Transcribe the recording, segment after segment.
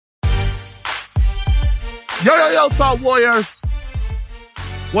Yo, Thought Warriors.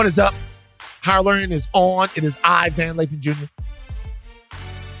 What is up? Higher Learning is on. It is I, Van Lathan Jr.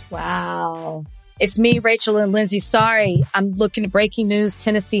 Wow. It's me, Rachel and Lindsay. Sorry, I'm looking at breaking news.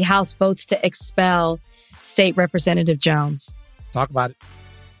 Tennessee House votes to expel State Representative Jones. Talk about it.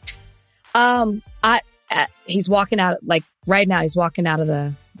 He's walking out, like right now, he's walking out of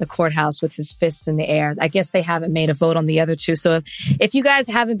the courthouse with his fists in the air. I guess they haven't made a vote on the other two. So if you guys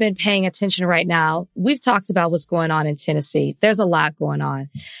haven't been paying attention right now, we've talked about what's going on in Tennessee. There's a lot going on.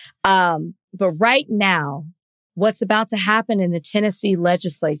 But right now, what's about to happen in the Tennessee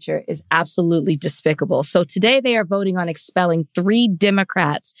legislature is absolutely despicable. So today they are voting on expelling 3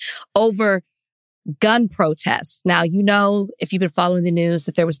 Democrats over gun protests. Now, you know, if you've been following the news,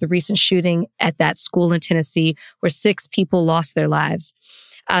 that there was the recent shooting at that school in Tennessee where 6 people lost their lives.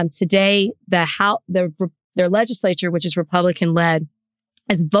 Today, their legislature, which is Republican led,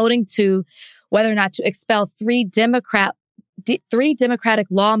 is voting to whether or not to expel 3 Democratic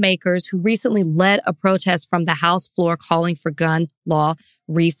lawmakers who recently led a protest from the House floor calling for gun law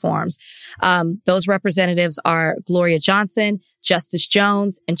reforms. Those representatives are Gloria Johnson, Justice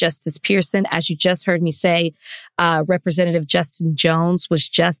Jones, and Justice Pearson. As you just heard me say, Representative Justin Jones was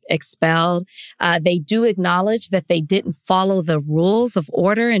just expelled. They do acknowledge that they didn't follow the rules of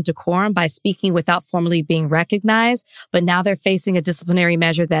order and decorum by speaking without formally being recognized, but now they're facing a disciplinary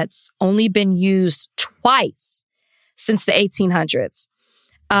measure that's only been used twice since the 1800s.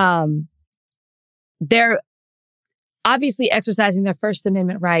 They're obviously exercising their First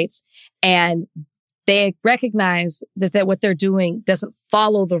Amendment rights, and they recognize that what they're doing doesn't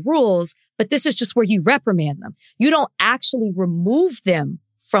follow the rules, but this is just where you reprimand them. You don't actually remove them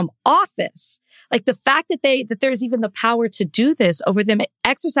from office. Like the fact that there's even the power to do this over them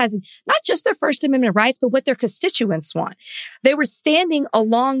exercising not just their First Amendment rights, but what their constituents want. They were standing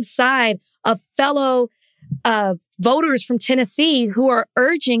alongside of fellow voters from Tennessee who are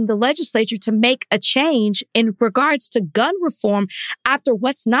urging the legislature to make a change in regards to gun reform after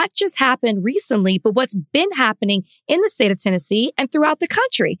what's not just happened recently, but what's been happening in the state of Tennessee and throughout the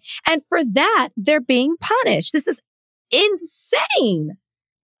country. And for that, they're being punished. This is insane.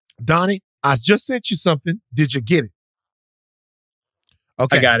 Donnie, I just sent you something. Did you get it?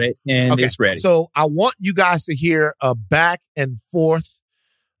 Okay. I got it, and it's ready. So I want you guys to hear a back and forth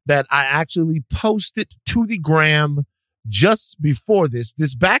that I actually posted to the gram just before this.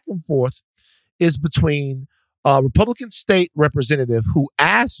 This back and forth is between a Republican state representative who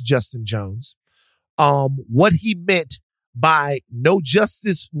asked Justin Jones what he meant by no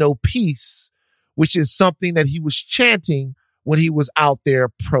justice, no peace, which is something that he was chanting when he was out there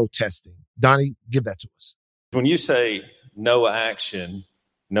protesting. Donnie, give that to us. When you say no action,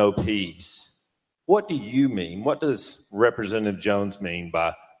 no peace, what do you mean? What does Representative Jones mean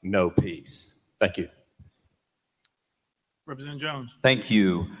by no peace? Thank you. Representative Jones. Thank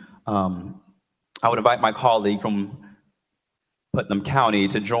you. I would invite my colleague from Putnam County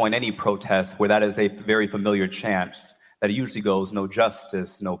to join any protest where that is a very familiar chant that usually goes, no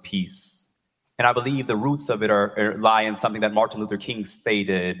justice, no peace. And I believe the roots of it lie in something that Martin Luther King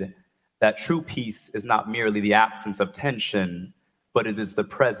stated, that true peace is not merely the absence of tension, but it is the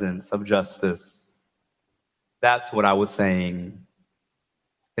presence of justice. That's what I was saying,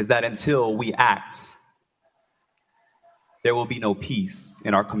 is that until we act, there will be no peace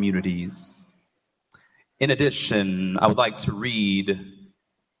in our communities. In addition, I would like to read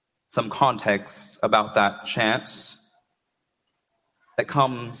some context about that chant that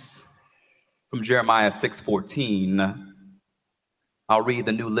comes from Jeremiah 6:14. I'll read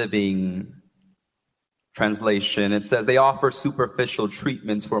the New Living Translation. It says, they offer superficial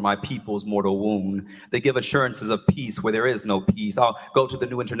treatments for my people's mortal wound. They give assurances of peace where there is no peace. I'll go to the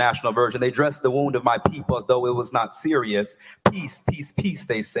New International Version. They dress the wound of my people as though it was not serious. Peace, peace, peace,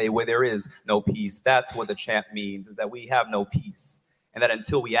 they say, where there is no peace. That's what the chant means, is that we have no peace. And that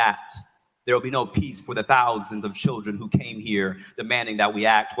until we act, there will be no peace for the thousands of children who came here demanding that we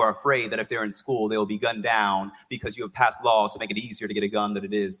act, who are afraid that if they're in school, they will be gunned down because you have passed laws to make it easier to get a gun than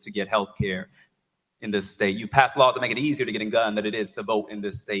it is to get health care in this state. You've passed laws that make it easier to get a gun than it is to vote in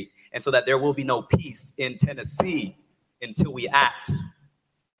this state. And so that there will be no peace in Tennessee until we act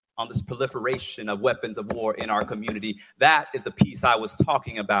on this proliferation of weapons of war in our community. That is the peace I was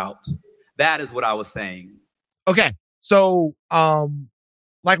talking about. That is what I was saying. Okay. So,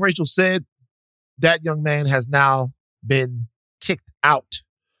 like Rachel said, that young man has now been kicked out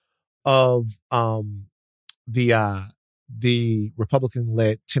of the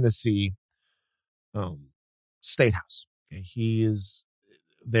Republican-led Tennessee State House. Okay.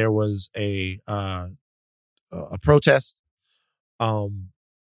 There was a protest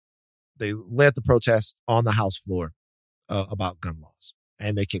They led the protest on the House floor about gun laws,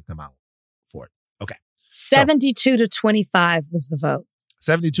 and they kicked them out for it. Okay. 72 to 25 was the vote.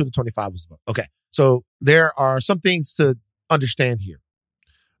 72 to 25 was the vote. Okay. So there are some things to understand here.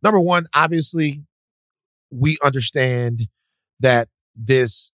 Number one, obviously, we understand that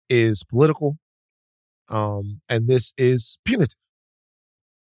this is political, and this is punitive.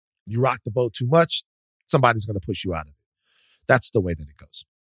 You rock the boat too much, somebody's going to push you out of it. That's the way that it goes.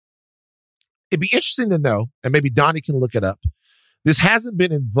 It'd be interesting to know, and maybe Donnie can look it up. This hasn't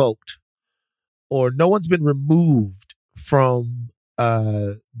been invoked, or no one's been removed from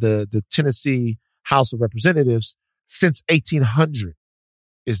the Tennessee House of Representatives since 1800.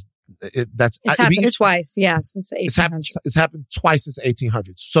 It's happened twice, yeah, since the 1800s. It's happened twice since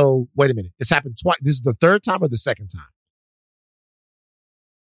 1800. So wait a minute, it's happened twice. This is the third time or the second time?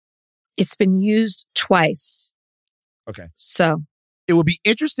 It's been used twice. Okay. So it would be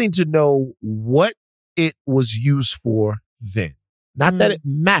interesting to know what it was used for then. Not that it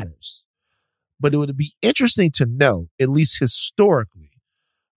matters, but it would be interesting to know, at least historically.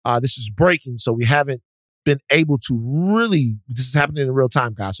 This is breaking, so we haven't been able to really, this is happening in real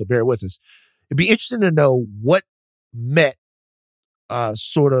time, guys, so bear with us. It'd be interesting to know what met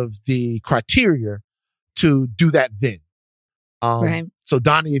sort of the criteria to do that then. Right. So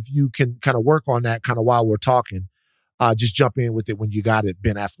Donnie, if you can kind of work on that kind of while we're talking, just jump in with it when you got it,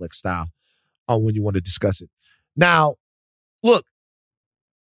 Ben Affleck style, when you want to discuss it. Now, look,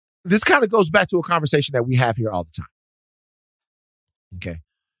 this kind of goes back to a conversation that we have here all the time. Okay.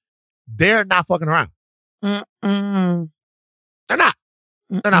 They're not fucking around. They're not.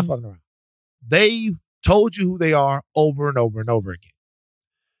 They're not fucking around. They've told you who they are over and over and over again.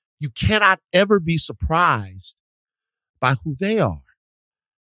 You cannot ever be surprised by who they are.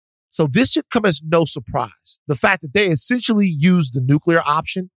 So this should come as no surprise. The fact that they essentially used the nuclear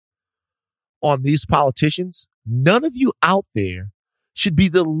option on these politicians, none of you out there should be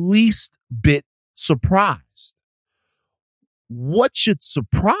the least bit surprised. What should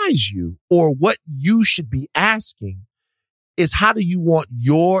surprise you, or what you should be asking, is how do you want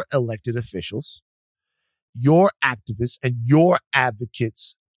your elected officials, your activists, and your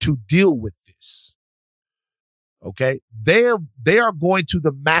advocates to deal with this? Okay? They are going to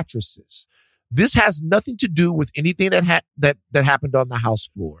the mattresses. This has nothing to do with anything that happened on the House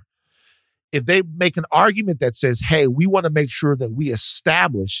floor. If they make an argument that says, hey, we want to make sure that we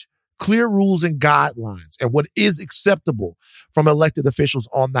establish clear rules and guidelines and what is acceptable from elected officials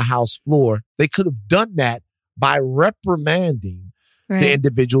on the House floor, they could have done that by reprimanding the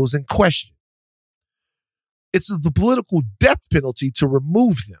individuals in question. It's the political death penalty to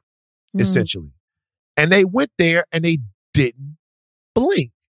remove them, essentially. And they went there and they didn't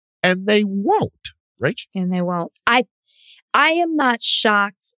blink. And they won't, Rach? And they won't. I am not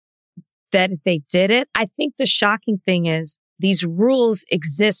shocked that they did it. I think the shocking thing is these rules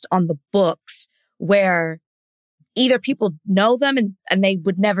exist on the books where either people know them and they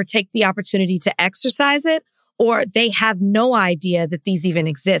would never take the opportunity to exercise it, or they have no idea that these even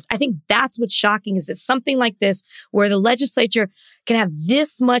exist. I think that's what's shocking, is that something like this, where the legislature can have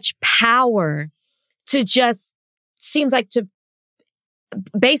this much power to just, seems like to,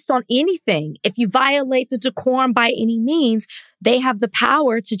 based on anything, if you violate the decorum by any means, they have the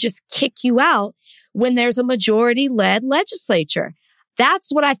power to just kick you out when there's a majority-led legislature.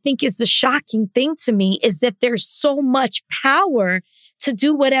 That's what I think is the shocking thing to me, is that there's so much power to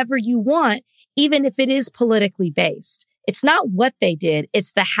do whatever you want, even if it is politically based. It's not what they did,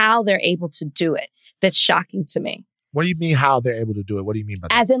 it's the how they're able to do it that's shocking to me. What do you mean how they're able to do it? What do you mean by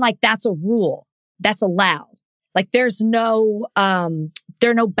that? As in, like, that's a rule. That's allowed. Like, there's no, there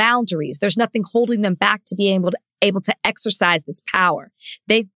are no boundaries. There's nothing holding them back to be able to exercise this power.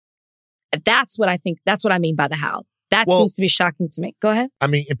 That's what I think. That's what I mean by the how. That seems to be shocking to me. Go ahead. I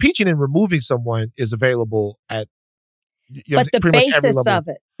mean, impeaching and removing someone is available at, but the basis of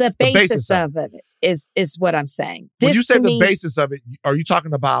it, the basis of it is what I'm saying. When you say the basis of it, are you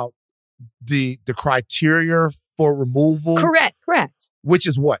talking about the criteria for removal? Correct. Which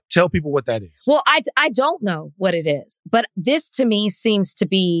is what? Tell people what that is. Well, I don't know what it is, but this to me seems to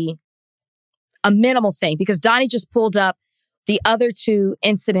be a minimal thing, because Donnie just pulled up the other two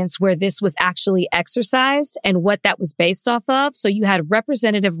incidents where this was actually exercised and what that was based off of. So you had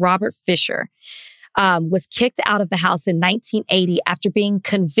Representative Robert Fisher, was kicked out of the House in 1980 after being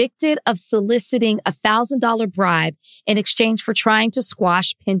convicted of soliciting a $1,000 bribe in exchange for trying to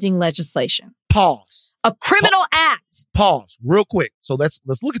squash pending legislation. Pause. A criminal act. Pause real quick. So let's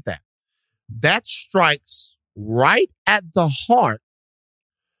look at that. That strikes right at the heart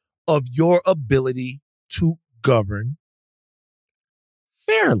of your ability to govern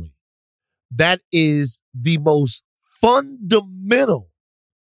fairly. that is the most fundamental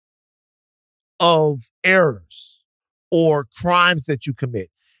of errors or crimes that you commit.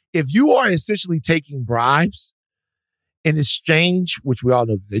 If you are essentially taking bribes in exchange, which we all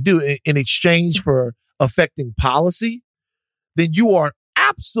know that they do, in exchange for affecting policy, then you are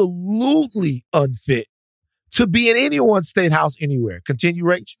absolutely unfit to be in anyone's state house anywhere. Continue,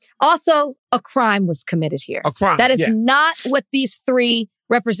 Rach. Also, a crime was committed here. A crime. That is not what these three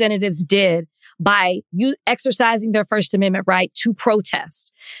representatives did by exercising their First Amendment right to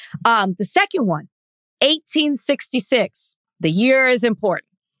protest. The second one, 1866. The year is important.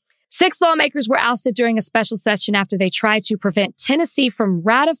 6 lawmakers were ousted during a special session after they tried to prevent Tennessee from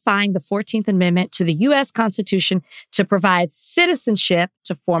ratifying the 14th Amendment to the U.S. Constitution to provide citizenship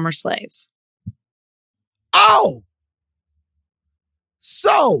to former slaves. Oh!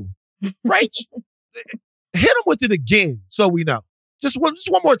 So, Rach, hit him with it again so we know. Just one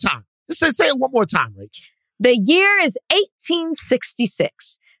more time. Just say it one more time, Rach. The year is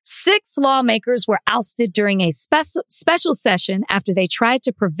 1866. 6 lawmakers were ousted during a special session after they tried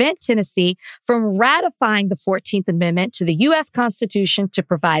to prevent Tennessee from ratifying the 14th Amendment to the U.S. Constitution to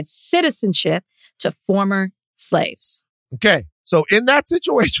provide citizenship to former slaves. Okay, so in that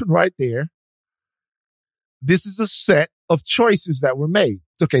situation right there, this is a set of choices that were made.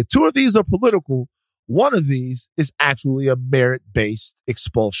 Okay, 2 of these are political. One of these is actually a merit-based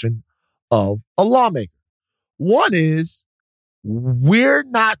expulsion of a lawmaker. One is, we're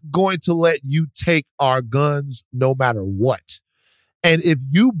not going to let you take our guns no matter what. And if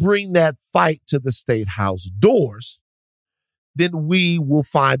you bring that fight to the state house doors, then we will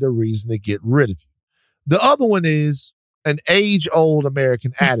find a reason to get rid of you. The other one is an age-old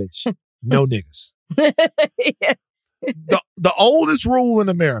American adage, no niggas. Yeah. The oldest rule in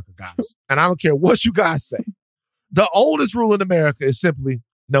America, guys, and I don't care what you guys say, the oldest rule in America is simply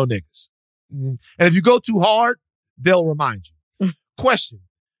no niggas. And if you go too hard, they'll remind you. Question.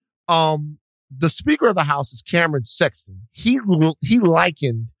 The Speaker of the House is Cameron Sexton. He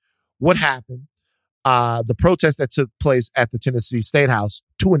likened what happened, the protest that took place at the Tennessee State House,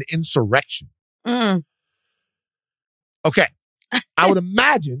 to an insurrection. Okay. I would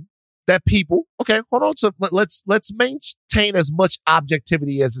imagine that people, okay, hold on. So let's maintain as much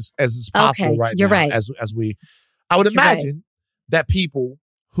objectivity as is possible right you're now. Right. I would imagine that people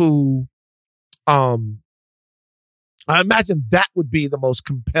who, I imagine that would be the most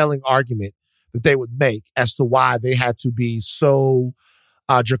compelling argument that they would make as to why they had to be so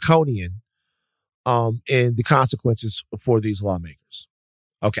draconian in the consequences for these lawmakers.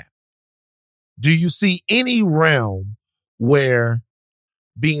 Okay. Do you see any realm where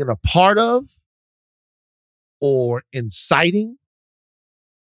being a part of or inciting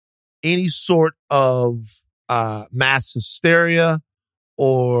any sort of mass hysteria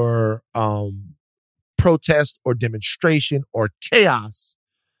or protest or demonstration or chaos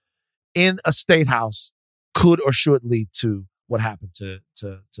in a state house could or should lead to what happened to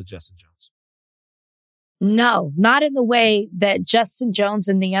Justin Jones? No, not in the way that Justin Jones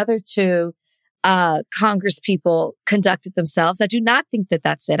and the other 2 Congress people conducted themselves. I do not think that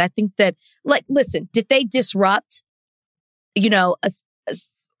that's it. I think that, listen, did they disrupt, a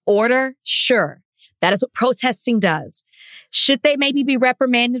order? Sure. That is what protesting does. Should they maybe be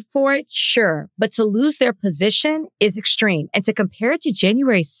reprimanded for it? Sure. But to lose their position is extreme. And to compare it to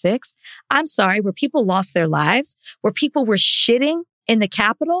January 6th, I'm sorry, where people lost their lives, where people were shitting in the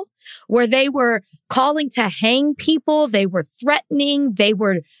Capitol, where they were calling to hang people, they were threatening, they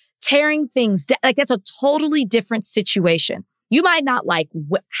were tearing things down. That's a totally different situation. You might not like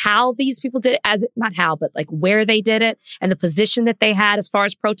how these people did it, but where they did it and the position that they had as far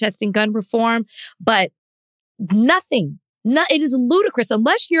as protesting gun reform. But it is ludicrous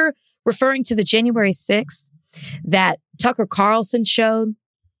unless you're referring to the January 6th that Tucker Carlson showed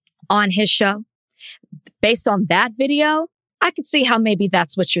on his show. Based on that video, I could see how maybe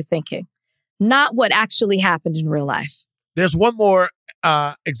that's what you're thinking, not what actually happened in real life. There's one more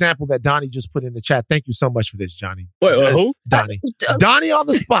example that Donnie just put in the chat. Thank you so much for this, Johnny. Wait, who? Donnie. Donnie on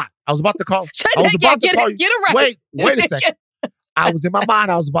the spot. I was about to call. Get it right. Wait a second. I was in my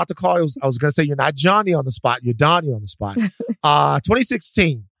mind. I was about to call. I was going to say, you're not Johnny on the spot. You're Donnie on the spot.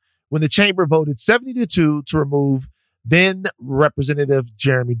 2016, when the chamber voted 70-2 to remove then Representative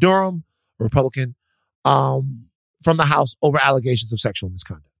Jeremy Durham, a Republican, from the House over allegations of sexual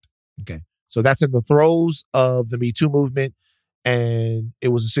misconduct. Okay. So that's in the throes of the Me Too movement. And it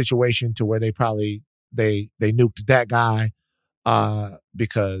was a situation to where they nuked that guy,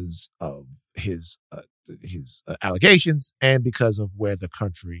 because of his allegations and because of where the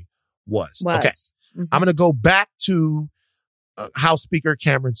country was. Okay. Mm-hmm. I'm going to go back to House Speaker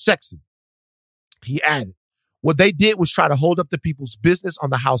Cameron Sexton. He added, what they did was try to hold up the people's business on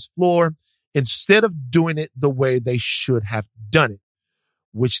the House floor instead of doing it the way they should have done it,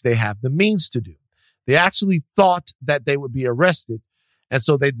 which they have the means to do. They actually thought that they would be arrested. And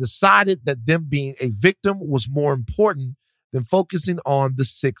so they decided that them being a victim was more important than focusing on the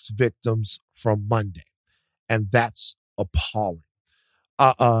 6 victims from Monday. And that's appalling.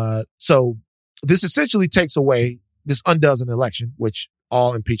 So this essentially this undoes an election, which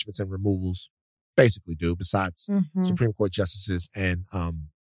all impeachments and removals basically do, besides Supreme Court justices and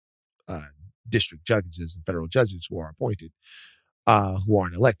district judges and federal judges who are appointed, who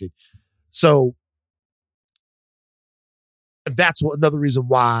aren't elected. So that's another reason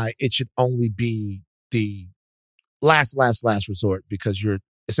why it should only be the last resort, because you're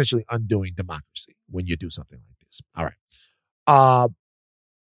essentially undoing democracy when you do something like this. All right.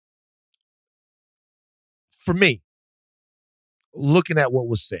 For me, looking at what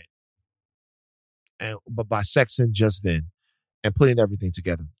was said, but by Sexton just then, and putting everything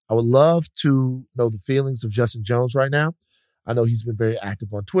together, I would love to know the feelings of Justin Jones right now. I know he's been very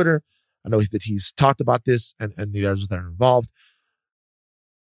active on Twitter. I know that he's talked about this and the others that are involved.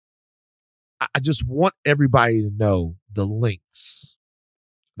 I just want everybody to know the lengths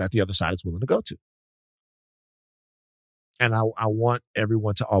that the other side is willing to go to. And I want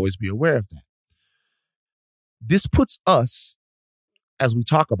everyone to always be aware of that. This puts us, as we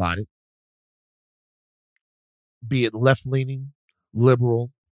talk about it, be it left-leaning, liberal,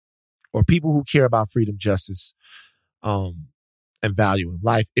 or people who care about freedom, justice, and value in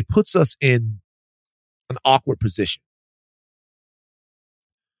life, it puts us in an awkward position.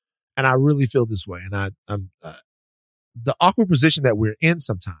 And I really feel this way. And the awkward position that we're in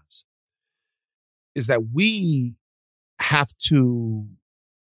sometimes is that we have to,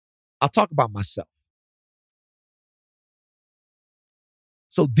 I'll talk about myself.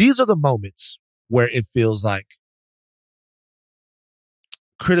 So these are the moments where it feels like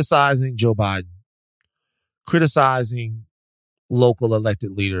criticizing Joe Biden, criticizing local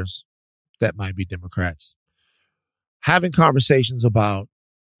elected leaders that might be Democrats, having conversations about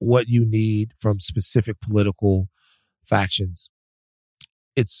what you need from specific political factions.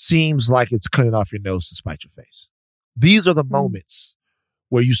 It seems like it's cutting off your nose to spite your face. These are the moments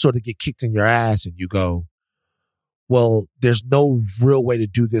where you sort of get kicked in your ass and you go, well, there's no real way to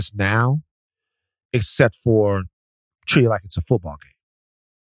do this now except for treat it like it's a football game.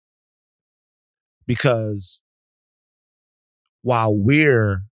 Because while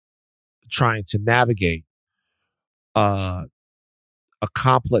we're trying to navigate a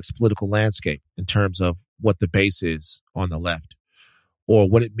complex political landscape in terms of what the base is on the left, or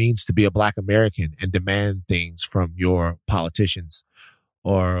what it means to be a Black American and demand things from your politicians,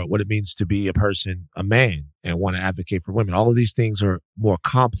 or what it means to be a man and want to advocate for women. All of these things are more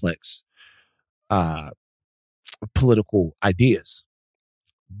complex political ideas.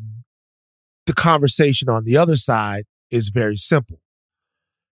 The conversation on the other side is very simple.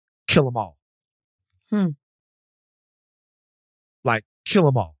 Kill them all. Like, kill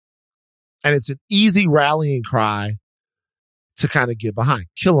them all. And it's an easy rallying cry to kind of get behind.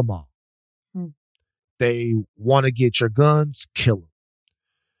 Kill them all. They want to get your guns, kill them.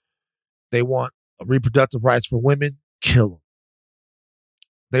 They want reproductive rights for women, kill them.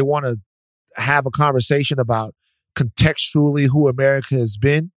 They want to have a conversation about contextually who America has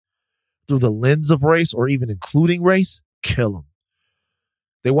been through the lens of race or even including race, kill them.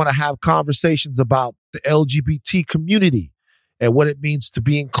 They want to have conversations about the LGBT community and what it means to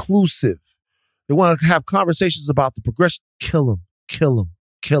be inclusive. They want to have conversations about the progression. Kill them, kill them,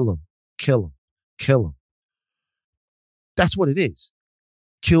 kill them, kill them, kill them. That's what it is.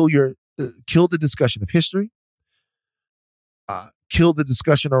 Kill the discussion of history. Kill the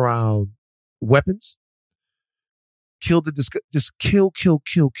discussion around weapons. Just kill.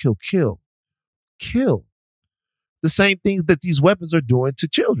 Kill. The same things that these weapons are doing to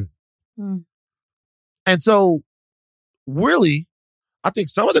children. And so, really, I think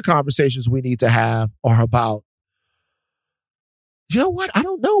some of the conversations we need to have are about, you know what? I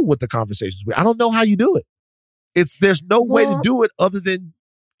don't know what the conversations were. I don't know how you do it. There's no way to do it other than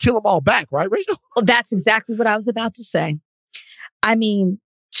kill them all back, right, Rachel? That's exactly what I was about to say. I mean,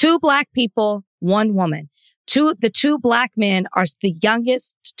 2 Black people, 1 woman. The 2 Black men are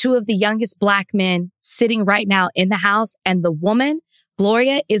two of the youngest Black men sitting right now in the House. And the woman,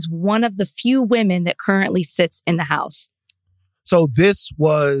 Gloria, is one of the few women that currently sits in the House. So this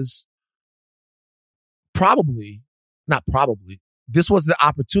was this was the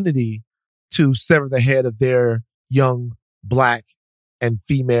opportunity to sever the head of their young Black and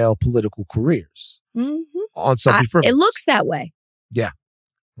female political careers on something frivolous. It looks that way. Yeah.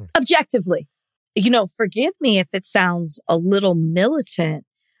 Objectively. forgive me if it sounds a little militant,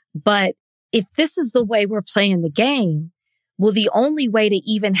 but if this is the way we're playing the game, well, the only way to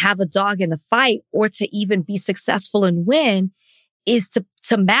even have a dog in the fight or to even be successful and win is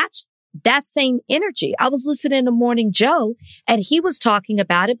to match that same energy. I was listening to Morning Joe and he was talking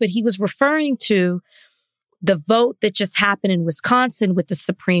about it, but he was referring to the vote that just happened in Wisconsin with the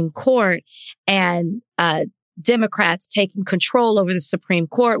Supreme Court and, Democrats taking control over the Supreme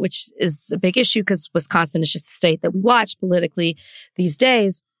Court, which is a big issue because Wisconsin is just a state that we watch politically these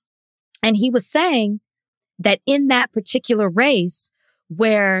days. And he was saying that in that particular race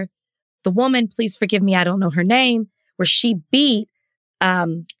where the woman, please forgive me, I don't know her name, where she beat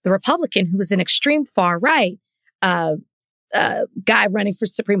the Republican who was an extreme far right guy running for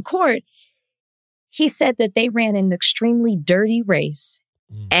Supreme Court, he said that they ran an extremely dirty race.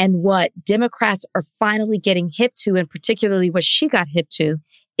 And what Democrats are finally getting hip to, and particularly what she got hip to,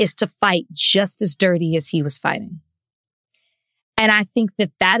 is to fight just as dirty as he was fighting. And I think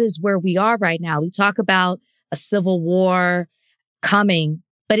that that is where we are right now. We talk about a civil war coming,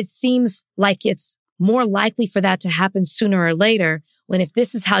 but it seems like it's more likely for that to happen sooner or later when if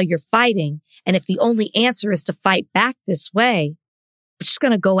this is how you're fighting, and if the only answer is to fight back this way, we're just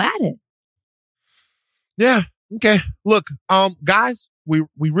going to go at it. Yeah. Okay. Look, guys, we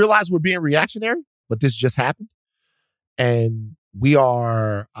realize we're being reactionary, but this just happened. And we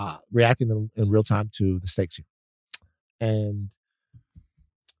are reacting in real time to the stakes here. And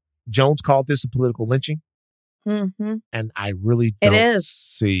Jones called this a political lynching. Mm-hmm. And I really don't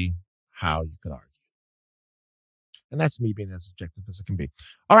see how you could argue. And that's me being as objective as it can be.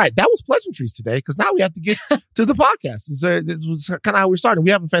 All right. That was pleasantries today because now we have to get to the podcast. This was kind of how we're starting.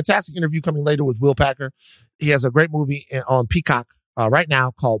 We have a fantastic interview coming later with Will Packer. He has a great movie on Peacock right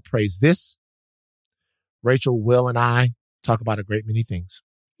now called Praise This. Rachel, Will, and I talk about a great many things.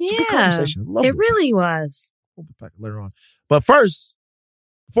 It's a good conversation. It really was. We'll be back later on. But first,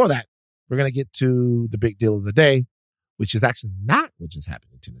 before that, we're going to get to the big deal of the day, which is actually not what just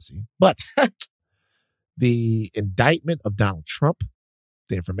happened in Tennessee, but the indictment of Donald Trump,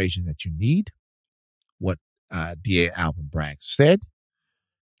 the information that you need, what DA Alvin Bragg said,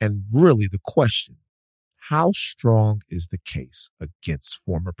 and really the question, how strong is the case against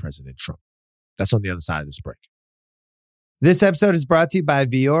former President Trump? That's on the other side of this break. This episode is brought to you by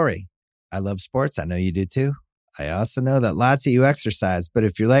Vuori. I love sports. I know you do too. I also know that lots of you exercise, but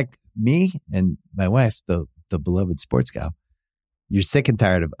if you're like me and my wife, the beloved sports gal, you're sick and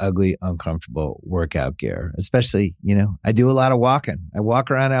tired of ugly, uncomfortable workout gear. Especially, I do a lot of walking. I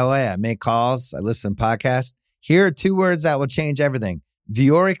walk around LA. I make calls. I listen to podcasts. Here are 2 words that will change everything.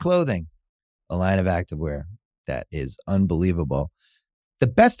 Vuori Clothing, a line of activewear that is unbelievable. The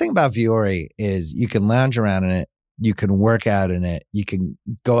best thing about Vuori is you can lounge around in it. You can work out in it. You can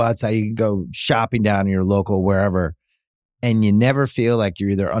go outside. You can go shopping down in your local wherever. And you never feel like you're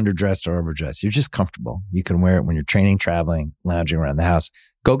either underdressed or overdressed. You're just comfortable. You can wear it when you're training, traveling, lounging around the house.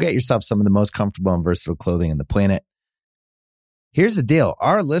 Go get yourself some of the most comfortable and versatile clothing on the planet. Here's the deal.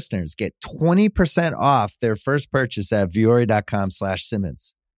 Our listeners get 20% off their first purchase at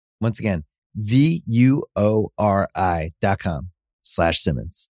Vuori.com/Simmons. Once again,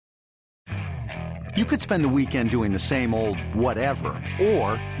 Vuori.com/Simmons. You could spend the weekend doing the same old whatever,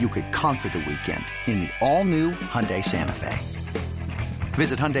 or you could conquer the weekend in the all-new Hyundai Santa Fe.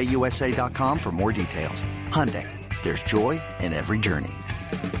 Visit HyundaiUSA.com for more details. Hyundai, there's joy in every journey.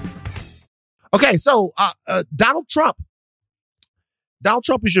 Okay, so Donald Trump. Donald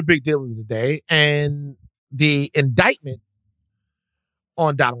Trump is your big deal of the day, and the indictment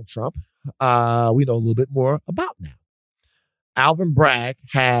on Donald Trump, we know a little bit more about now. Alvin Bragg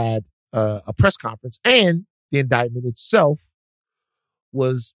had a press conference, and the indictment itself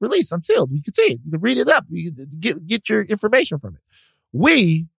was released, unsealed. You can see it. You can read it up. You can get your information from it.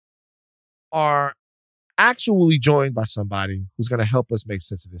 We are actually joined by somebody who's going to help us make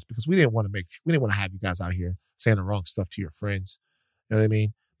sense of this because we didn't want to have you guys out here saying the wrong stuff to your friends. You know what I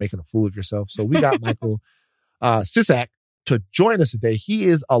mean? Making a fool of yourself. So we got Michael Sisak to join us today. He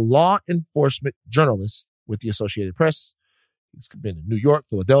is a law enforcement journalist with the Associated Press. He's been in New York,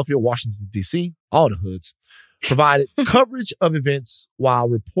 Philadelphia, Washington, D.C., all the hoods. Provided coverage of events while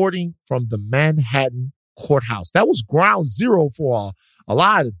reporting from the Manhattan courthouse. That was ground zero for a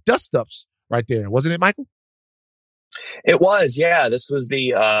lot of dust-ups right there. Wasn't it, Michael? It was, yeah. This was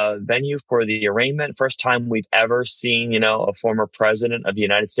the venue for the arraignment. First time we've ever seen, a former president of the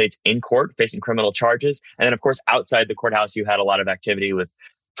United States in court facing criminal charges. And then, of course, outside the courthouse, you had a lot of activity with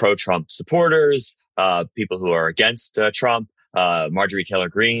pro-Trump supporters, people who are against Trump. Marjorie Taylor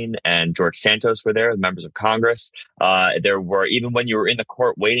Greene and George Santos were there, members of Congress. There were, even when you were in the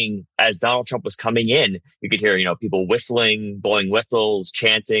court waiting as Donald Trump was coming in, you could hear, people whistling, blowing whistles,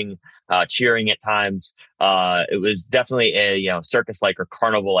 chanting, cheering at times. It was definitely a, circus-like or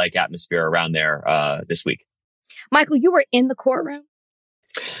carnival-like atmosphere around there this week. Michael, you were in the courtroom?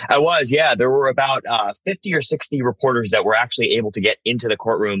 I was, yeah. There were about 50 or 60 reporters that were actually able to get into the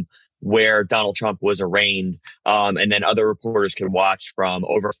courtroom where Donald Trump was arraigned. And then other reporters could watch from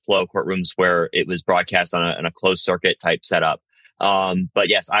overflow courtrooms where it was broadcast on a closed circuit type setup. But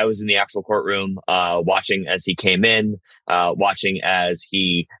yes, I was in the actual courtroom, watching as he came in, watching as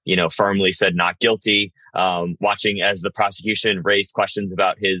he, firmly said not guilty, watching as the prosecution raised questions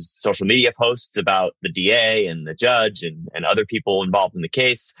about his social media posts about the DA and the judge and other people involved in the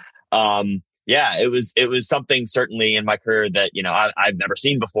case. Yeah, it was something certainly in my career that, I've never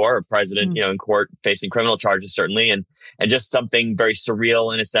seen before, a president, in court facing criminal charges, certainly. And just something very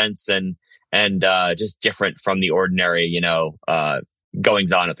surreal in a sense and just different from the ordinary,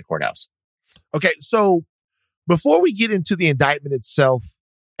 goings on at the courthouse. Okay, so before we get into the indictment itself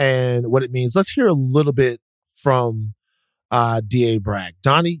and what it means, let's hear a little bit from DA Bragg.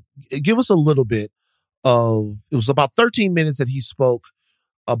 Donnie, give us a little bit of, it was about 13 minutes that he spoke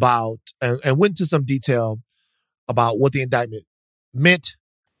about and went into some detail about what the indictment meant,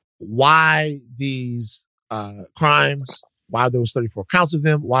 why these crimes, why there was 34 counts of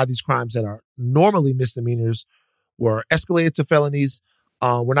them, why these crimes that are normally misdemeanors were escalated to felonies.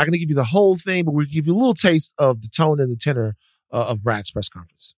 We're not going to give you the whole thing, but we'll give you a little taste of the tone and the tenor of Bragg's press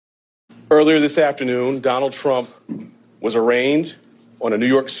conference. Earlier this afternoon, Donald Trump was arraigned on a New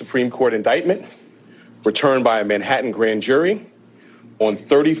York Supreme Court indictment returned by a Manhattan grand jury on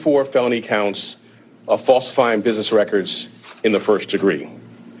 34 felony counts of falsifying business records in the first degree.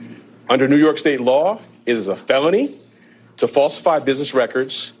 Under New York state law, it is a felony to falsify business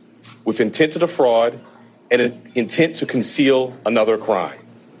records with intent to defraud and an intent to conceal another crime.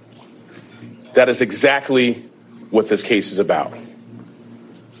 That is exactly what this case is about.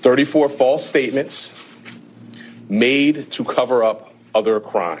 34 false statements made to cover up other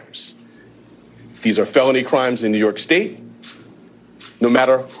crimes. These are felony crimes in New York State, no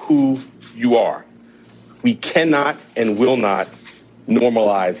matter who you are. We cannot and will not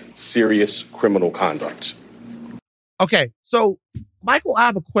normalize serious criminal conduct. Okay, so Michael, I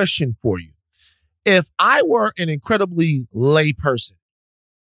have a question for you. If I were an incredibly lay person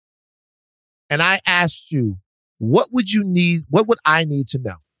and I asked you, what would I need to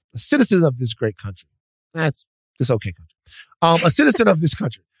know? A citizen of this great country. That's this okay country. A citizen of this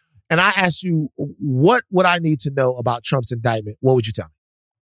country. And I asked you, what would I need to know about Trump's indictment? What would you tell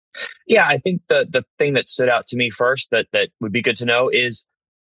me? Yeah, I think the thing that stood out to me first that would be good to know is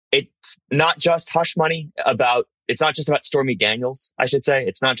it's not just hush money it's not just about Stormy Daniels, I should say.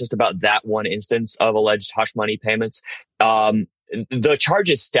 It's not just about that one instance of alleged hush money payments. The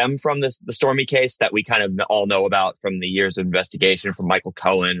charges stem from the Stormy case that we kind of all know about from the years of investigation, from Michael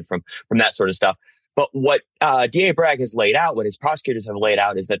Cohen, from that sort of stuff. But what DA Bragg has laid out, what his prosecutors have laid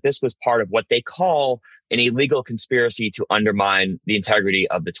out, is that this was part of what they call an illegal conspiracy to undermine the integrity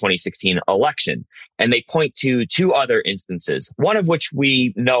of the 2016 election. And they point to two other instances, one of which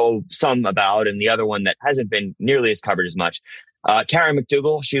we know some about, and the other one that hasn't been nearly as covered as much. Karen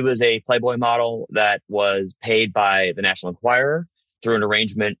McDougal, she was a Playboy model that was paid by the National Enquirer through an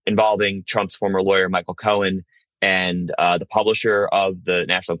arrangement involving Trump's former lawyer, Michael Cohen, and the publisher of the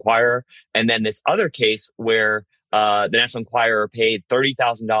National Enquirer. And then this other case where the National Enquirer paid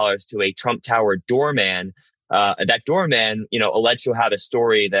 $30,000 to a Trump Tower doorman. That doorman, alleged to have a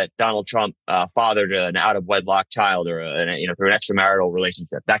story that Donald Trump fathered an out-of-wedlock child or, through an extramarital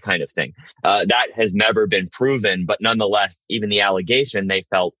relationship, that kind of thing. That has never been proven, but nonetheless, even the allegation they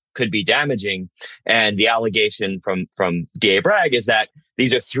felt could be damaging. And the allegation from DA Bragg is that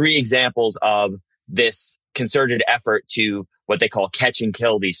these are three examples of this concerted effort to what they call catch and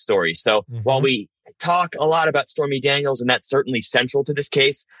kill these stories. So while we talk a lot about Stormy Daniels, and that's certainly central to this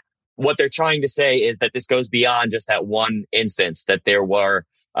case, what they're trying to say is that this goes beyond just that one instance, that there were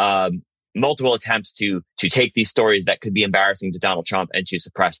multiple attempts to take these stories that could be embarrassing to Donald Trump and to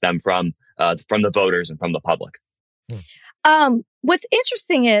suppress them from the voters and from the public. What's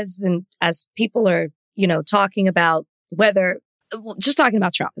interesting is, and as people are, talking about just talking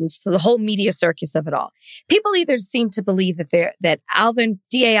about Trump and the whole media circus of it all, people either seem to believe that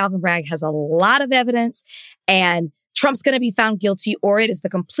DA Alvin Bragg has a lot of evidence and Trump's going to be found guilty, or it is the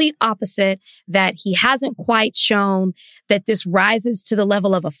complete opposite, that he hasn't quite shown that this rises to the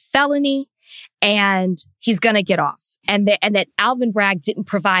level of a felony and he's going to get off. And that Alvin Bragg didn't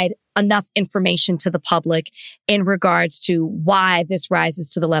provide enough information to the public in regards to why this rises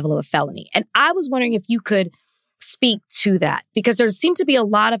to the level of a felony. And I was wondering if you could speak to that, because there seem to be a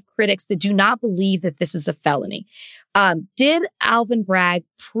lot of critics that do not believe that this is a felony. Did Alvin Bragg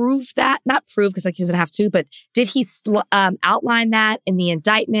prove that? Not prove, because he doesn't have to, but did he outline that in the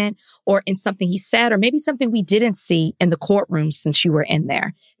indictment or in something he said, or maybe something we didn't see in the courtroom since you were in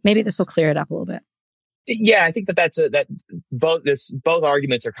there? Maybe this will clear it up a little bit. Yeah, I think that both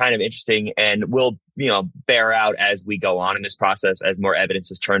arguments are kind of interesting and will, bear out as we go on in this process, as more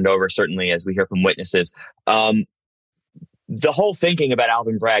evidence is turned over, certainly as we hear from witnesses. The whole thinking about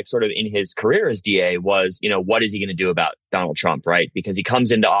Alvin Bragg sort of in his career as DA was, what is he going to do about Donald Trump, right? Because he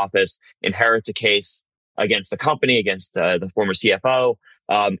comes into office, inherits a case against the company, against the former CFO.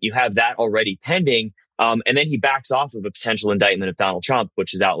 You have that already pending. And then he backs off of a potential indictment of Donald Trump,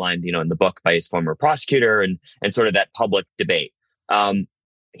 which is outlined, in the book by his former prosecutor and sort of that public debate.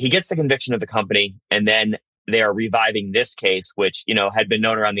 He gets the conviction of the company, and then they are reviving this case, which, had been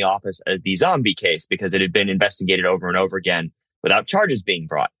known around the office as the zombie case because it had been investigated over and over again without charges being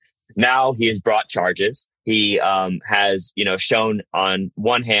brought. Now he has brought charges. He has, shown on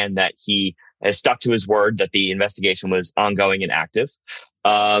one hand that he has stuck to his word that the investigation was ongoing and active.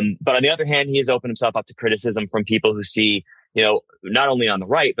 But on the other hand, he has opened himself up to criticism from people who see, not only on the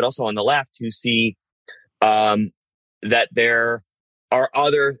right, but also on the left, who see that there are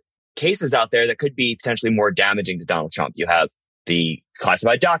other cases out there that could be potentially more damaging to Donald Trump. You have the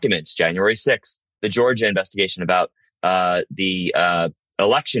classified documents, January 6th, the Georgia investigation about the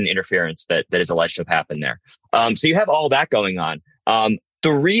election interference that is alleged to have happened there. So you have all that going on.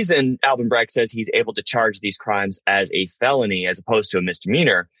 The reason Alvin Bragg says he's able to charge these crimes as a felony as opposed to a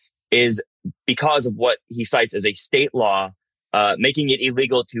misdemeanor is because of what he cites as a state law making it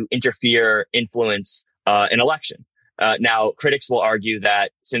illegal to interfere, influence an election. Now, critics will argue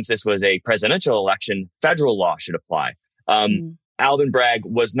that since this was a presidential election, federal law should apply. Alvin Bragg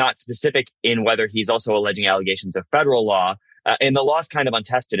was not specific in whether he's also alleging allegations of federal law. And the law is kind of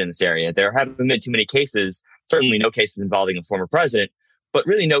untested in this area. There haven't been too many cases, certainly no cases involving a former president, but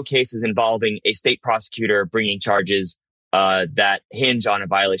really no cases involving a state prosecutor bringing charges that hinge on a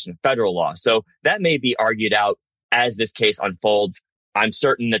violation of federal law. So that may be argued out as this case unfolds. I'm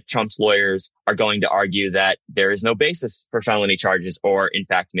certain that Trump's lawyers are going to argue that there is no basis for felony charges or, in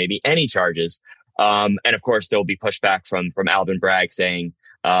fact, maybe any charges. And of course, there'll be pushback from Alvin Bragg saying,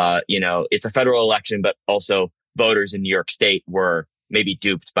 it's a federal election, but also voters in New York State were maybe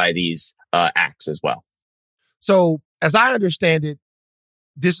duped by these acts as well. So as I understand it,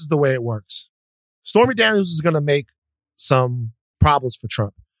 this is the way it works. Stormy Daniels is going to make some problems for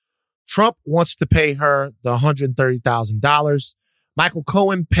Trump. Trump wants to pay her the $130,000. Michael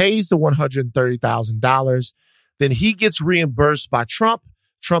Cohen pays the $130,000. Then he gets reimbursed by Trump.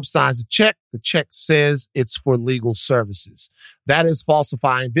 Trump signs a check. The check says it's for legal services. That is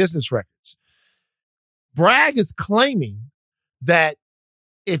falsifying business records. Bragg is claiming that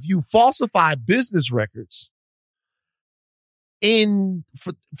if you falsify business records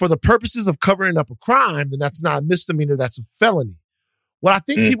for the purposes of covering up a crime, then that's not a misdemeanor, that's a felony. What I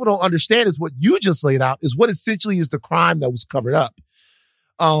think people don't understand is what you just laid out is what essentially is the crime that was covered up.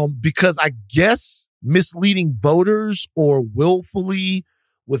 Because I guess misleading voters or willfully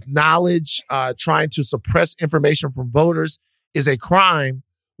with knowledge, trying to suppress information from voters is a crime,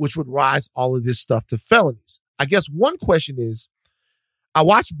 which would rise all of this stuff to felonies. I guess one question is, I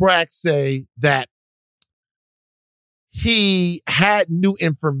watched Bragg say that he had new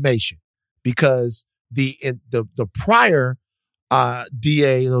information because the prior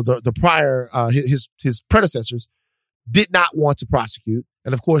DA, the prior his predecessors did not want to prosecute,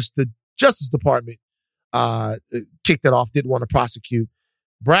 and of course the Justice Department kicked it off, didn't want to prosecute.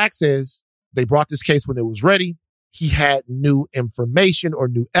 Bragg says they brought this case when it was ready. He had new information or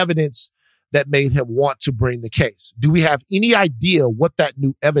new evidence that made him want to bring the case. Do we have any idea what that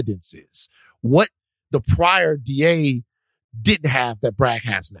new evidence is? What the prior DA didn't have that Bragg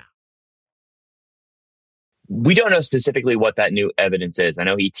has now? We don't know specifically what that new evidence is. I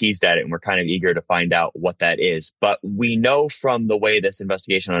know he teased at it and we're kind of eager to find out what that is. But we know from the way this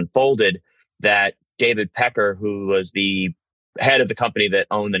investigation unfolded that David Pecker, who was the head of the company that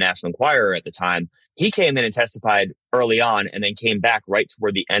owned the National Enquirer at the time, he came in and testified early on and then came back right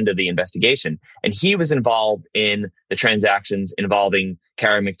toward the end of the investigation. And he was involved in the transactions involving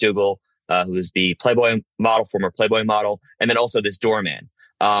Karen McDougal, who is the Playboy model, former Playboy model, and then also this doorman.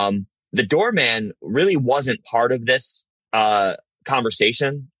 The doorman really wasn't part of this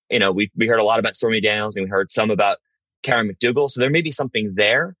conversation. You know, we heard a lot about Stormy Daniels and we heard some about Karen McDougal. So there may be something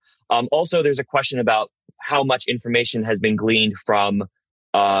there. Also, there's a question about how much information has been gleaned from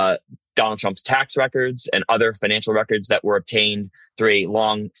Donald Trump's tax records and other financial records that were obtained through a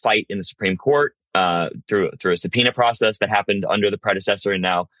long fight in the Supreme Court, through a subpoena process that happened under the predecessor. And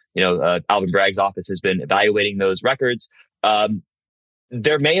now, Alvin Bragg's office has been evaluating those records.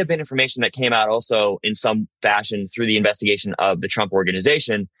 There may have been information that came out also in some fashion through the investigation of the Trump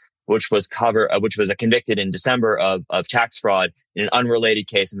Organization, which was convicted in December of tax fraud in an unrelated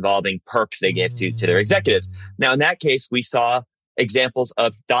case involving perks they gave to their executives. Now, in that case, we saw examples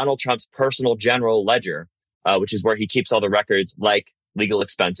of Donald Trump's personal general ledger, which is where he keeps all the records like legal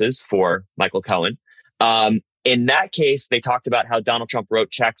expenses for Michael Cohen. In that case, they talked about how Donald Trump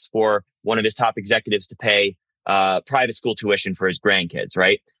wrote checks for one of his top executives to pay private school tuition for his grandkids,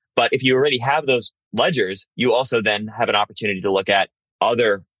 right? But if you already have those ledgers, you also then have an opportunity to look at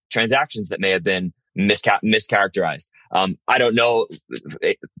other transactions that may have been mischaracterized. I don't know,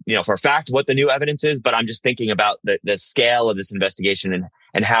 for a fact what the new evidence is, but I'm just thinking about the scale of this investigation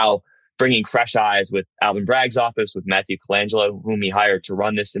and how bringing fresh eyes with Alvin Bragg's office, with Matthew Colangelo, whom he hired to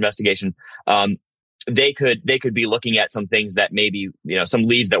run this investigation, they could be looking at some things that maybe, some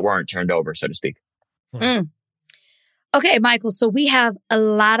leads that weren't turned over, so to speak. Okay, Michael, so we have a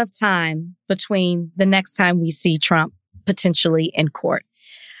lot of time between the next time we see Trump potentially in court.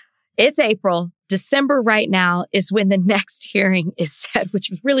 It's April. December right now is when the next hearing is set,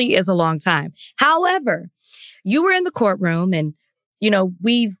 which really is a long time. However, you were in the courtroom and,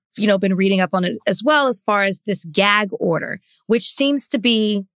 we've, been reading up on it as well as far as this gag order, which seems to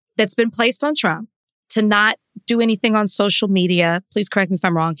be that's been placed on Trump to not do anything on social media. Please correct me if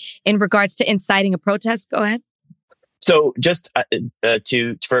I'm wrong in regards to inciting a protest. Go ahead. So just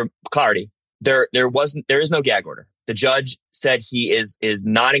for clarity, there is no gag order. The judge said he is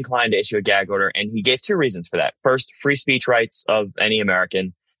not inclined to issue a gag order, and he gave two reasons for that. First, free speech rights of any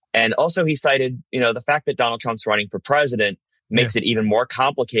American. And also he cited, the fact that Donald Trump's running for president makes it even more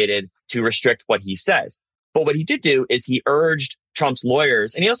complicated to restrict what he says. But what he did do is he urged Trump's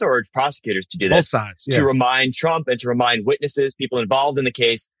lawyers, and he also urged prosecutors to do this, both sides, to remind Trump and to remind witnesses, people involved in the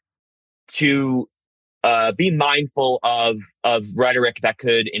case, to be mindful of rhetoric that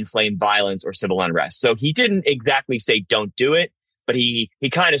could inflame violence or civil unrest. So he didn't exactly say don't do it, but he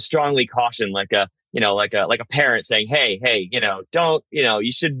kind of strongly cautioned, like a parent saying, hey, don't,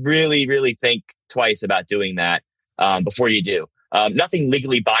 you should really, really think twice about doing that before you do. Nothing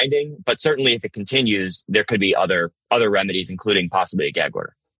legally binding, but certainly if it continues, there could be other remedies, including possibly a gag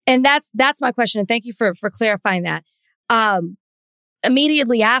order. And that's my question. And thank you for clarifying that.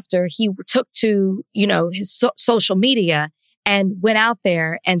 Immediately after, he took to, his social media and went out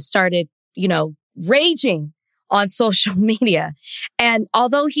there and started, raging on social media. And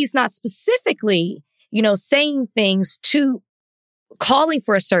although he's not specifically, saying things to calling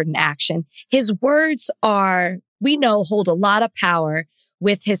for a certain action, his words hold a lot of power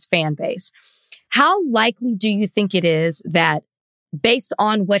with his fan base. How likely do you think it is that based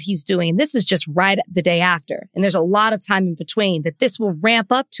on what he's doing, and this is just right the day after, and there's a lot of time in between, that this will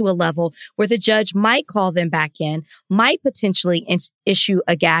ramp up to a level where the judge might call them back in, might potentially issue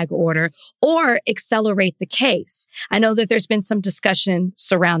a gag order or accelerate the case? I know that there's been some discussion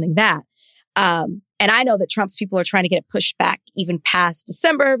surrounding that. And I know that Trump's people are trying to get it pushed back even past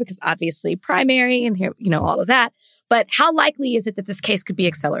December because obviously primary and here, all of that. But how likely is it that this case could be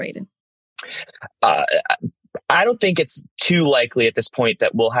accelerated? I don't think it's too likely at this point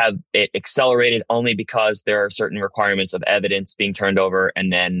that we'll have it accelerated, only because there are certain requirements of evidence being turned over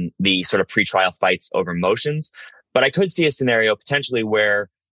and then the sort of pretrial fights over motions. But I could see a scenario potentially where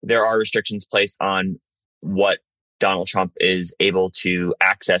there are restrictions placed on what Donald Trump is able to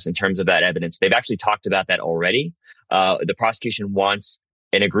access in terms of that evidence. They've actually talked about that already. The prosecution wants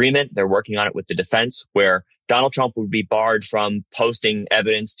an agreement. They're working on it with the defense where Donald Trump would be barred from posting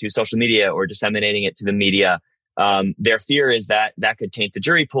evidence to social media or disseminating it to the media. Their fear is that could taint the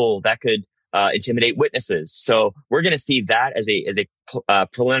jury pool, that could intimidate witnesses. So we're going to see that as a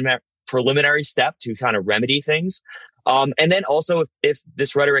preliminary step to kind of remedy things. And then also if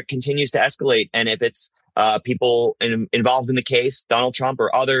this rhetoric continues to escalate and if it's people involved in the case, Donald Trump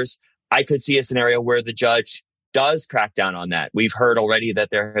or others, I could see a scenario where the judge does crack down on that. We've heard already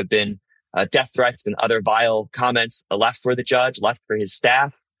that there have been death threats and other vile comments left for the judge, left for his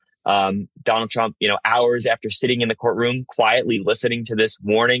staff. Donald Trump, hours after sitting in the courtroom, quietly listening to this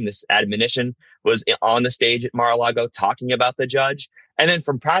warning, this admonition, was on the stage at Mar-a-Lago talking about the judge. And then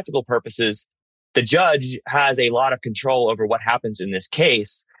from practical purposes, the judge has a lot of control over what happens in this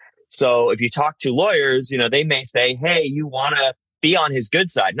case. So if you talk to lawyers, they may say, hey, you want to be on his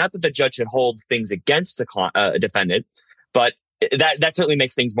good side. Not that the judge should hold things against the defendant, but that certainly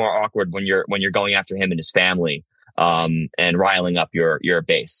makes things more awkward when you're going after him and his family. and riling up your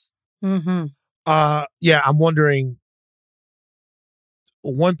base. Mm-hmm. Yeah, I'm wondering,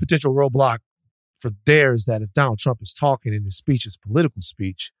 one potential roadblock for there is that if Donald Trump is talking in his speech, his political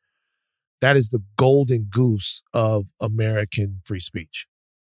speech, that is the golden goose of American free speech.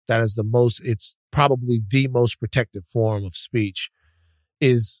 That is it's probably the most protected form of speech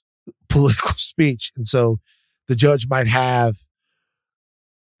is political speech. And so the judge might have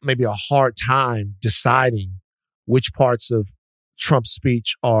maybe a hard time deciding which parts of Trump's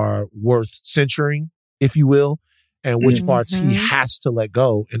speech are worth censoring, if you will, and which parts he has to let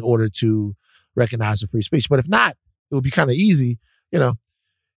go in order to recognize the free speech. But if not, it would be kind of easy.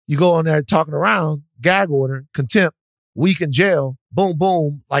 You go on there talking around, gag order, contempt, week in jail, boom,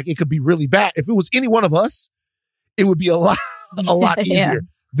 boom. Like it could be really bad. If it was any one of us, it would be a lot easier. Yeah.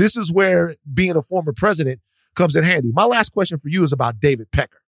 This is where being a former president comes in handy. My last question for you is about David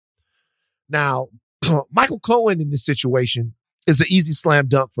Pecker. Now, Michael Cohen in this situation is an easy slam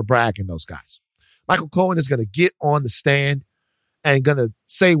dunk for Bragg and those guys. Michael Cohen is going to get on the stand and going to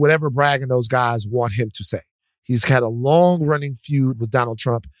say whatever Bragg and those guys want him to say. He's had a long-running feud with Donald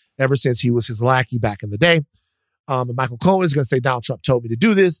Trump ever since he was his lackey back in the day. And Michael Cohen is going to say, Donald Trump told me to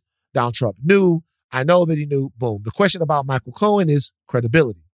do this. Donald Trump knew. I know that he knew. Boom. The question about Michael Cohen is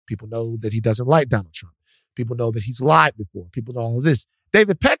credibility. People know that he doesn't like Donald Trump. People know that he's lied before. People know all of this.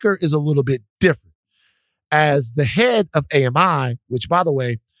 David Pecker is a little bit different. As the head of AMI, which, by the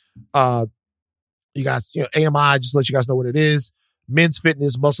way, you guys, AMI, just to let you guys know what it is. Men's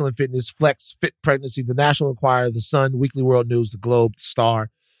Fitness, Muscle and Fitness, Flex, Fit Pregnancy, the National Enquirer, the Sun, Weekly World News, the Globe, the Star.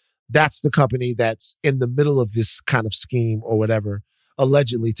 That's the company that's in the middle of this kind of scheme or whatever,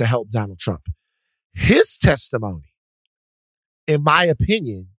 allegedly to help Donald Trump. His testimony, in my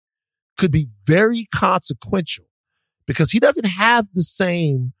opinion, could be very consequential because he doesn't have the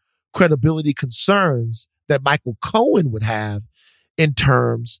same credibility concerns that Michael Cohen would have in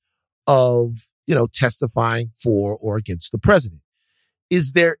terms of, testifying for or against the president.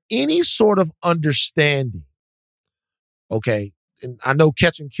 Is there any sort of understanding? Okay. And I know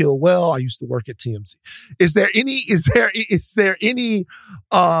Catch and Kill well. I used to work at TMZ. Is there any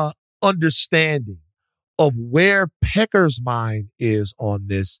understanding of where Pecker's mind is on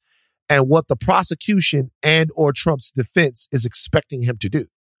this and what the prosecution and or Trump's defense is expecting him to do?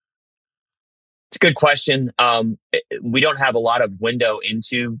 It's a good question. We don't have a lot of window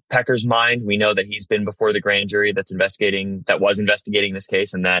into Pecker's mind. We know that he's been before the grand jury that was investigating this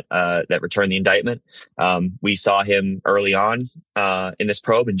case and that returned the indictment. We saw him early on in this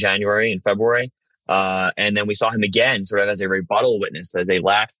probe in January and February. And then we saw him again sort of as a rebuttal witness, as a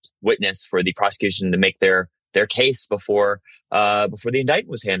last witness for the prosecution to make their case before the indictment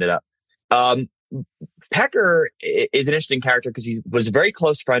was handed up. Pecker is an interesting character because he was a very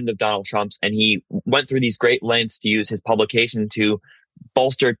close friend of Donald Trump's, and he went through these great lengths to use his publication to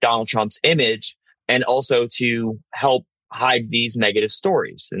bolster Donald Trump's image and also to help hide these negative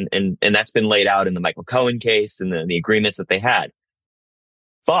stories. And that's been laid out in the Michael Cohen case and the agreements that they had.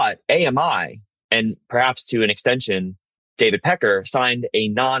 But AMI, and perhaps to an extension, David Pecker, signed a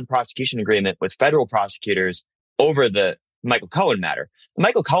non-prosecution agreement with federal prosecutors over the Michael Cohen matter. The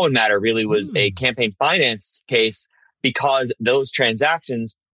Michael Cohen matter really was a campaign finance case because those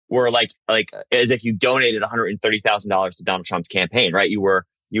transactions were like as if you donated $130,000 to Donald Trump's campaign, right? You were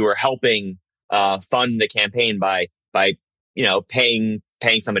helping fund the campaign by paying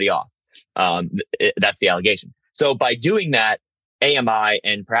somebody off. That's the allegation. So by doing that, AMI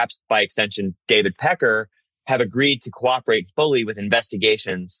and perhaps by extension David Pecker have agreed to cooperate fully with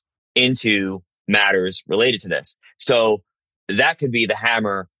investigations into matters related to this. So that could be the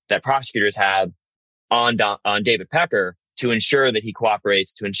hammer that prosecutors have on David Pecker to ensure that he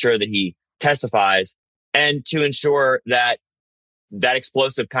cooperates, to ensure that he testifies, and to ensure that that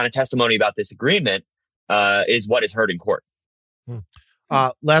explosive kind of testimony about this agreement is what is heard in court.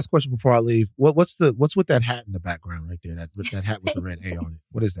 Last question before I leave. What's with that hat in the background right there? That hat with the red A on it.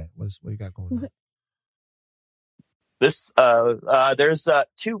 What is that? What you got going on? This there's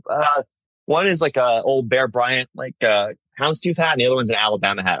two. One is like a old Bear Bryant houndstooth hat, and the other one's an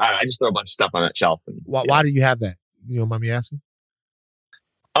Alabama hat. I just throw a bunch of stuff on that shelf. And, why do you have that? You don't mind me asking?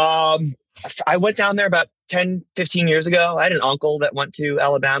 I went down there about 10, 15 years ago. I had an uncle that went to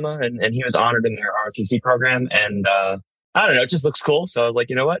Alabama, and he was honored in their ROTC program. And I don't know, it just looks cool. So I was like,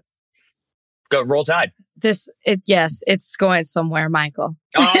 you know what? Go Roll Tide. Yes, it's going somewhere, Michael.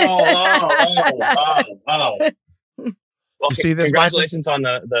 Well, you see this, congratulations on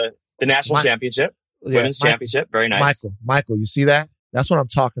the national championship, women's championship. Very nice. Michael, you see that? That's what I'm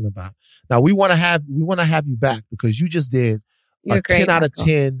talking about. Now we want to have you back because you just did a 10 out of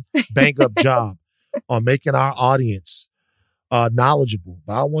 10 bang up job on making our audience knowledgeable.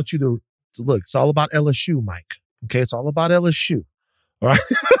 But I want you to look, it's all about LSU, Mike. Okay, it's all about LSU. All right.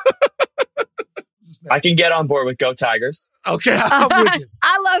 I can get on board with Go Tigers. Okay, I'm with you.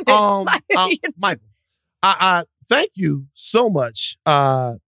 I love it. Michael, I thank you so much.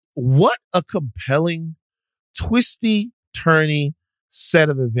 What a compelling, twisty, turny set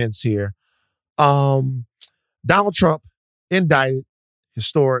of events here. Donald Trump indicted,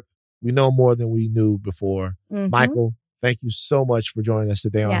 historic. We know more than we knew before. Mm-hmm. Michael, thank you so much for joining us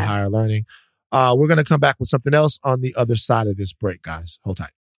today on Higher Learning. We're going to come back with something else on the other side of this break, guys. Hold tight.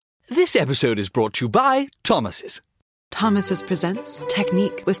 This episode is brought to you by Thomas's. Thomas's presents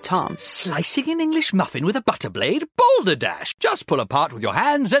Technique with Tom. Slicing an English muffin with a butter blade? Boulder Dash! Just pull apart with your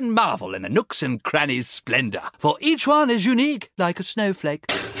hands and marvel in the nooks and crannies' splendor. For each one is unique, like a snowflake.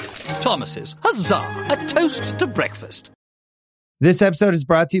 Thomas's, huzzah! A toast to breakfast. This episode is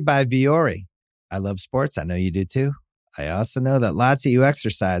brought to you by Viore. I love sports. I know you do too. I also know that lots of you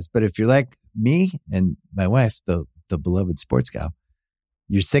exercise, but if you're like me and my wife, the beloved sports gal,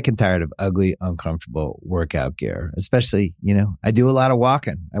 you're sick and tired of ugly, uncomfortable workout gear. Especially, I do a lot of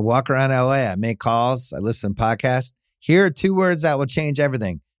walking. I walk around LA. I make calls. I listen to podcasts. Here are 2 words that will change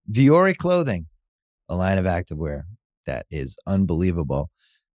everything. Viore Clothing, a line of activewear that is unbelievable.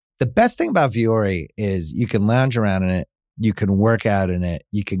 The best thing about Viore is you can lounge around in it. You can work out in it.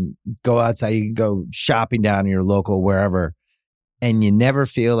 You can go outside. You can go shopping down in your local wherever. And you never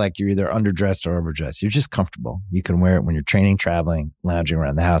feel like you're either underdressed or overdressed. You're just comfortable. You can wear it when you're training, traveling, lounging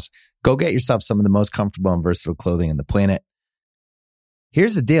around the house. Go get yourself some of the most comfortable and versatile clothing on the planet.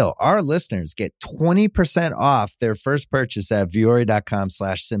 Here's the deal. Our listeners get 20% off their first purchase at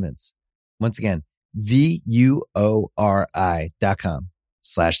Viore.com/Simmons. Once again,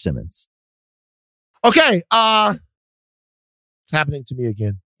 VUORI.com/Simmons. Okay. It's happening to me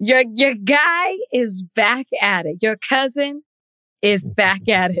again. Your guy is back at it. Your cousin is back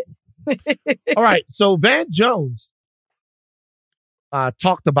at it. All right. So Van Jones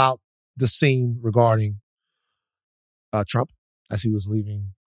talked about the scene regarding Trump as he was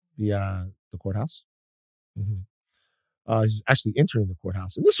leaving the courthouse. Mm-hmm. He's actually entering the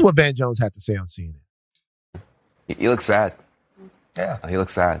courthouse. And this is what Van Jones had to say on CNN. He looks sad. Yeah. He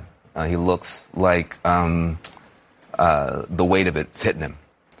looks sad. He looks like the weight of it's hitting him.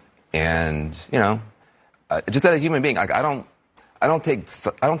 And, just as a human being, like I don't take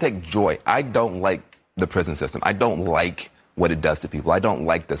joy. I don't like the prison system. I don't like what it does to people. I don't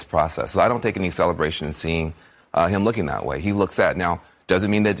like this process. So I don't take any celebration in seeing him looking that way. He looks sad. Now,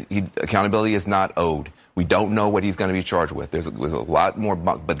 doesn't mean that accountability is not owed. We don't know what he's going to be charged with. There's a lot more.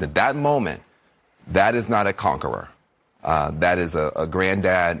 But at that moment, that is not a conqueror. That is a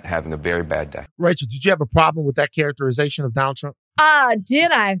granddad having a very bad day. Rachel, did you have a problem with that characterization of Donald Trump?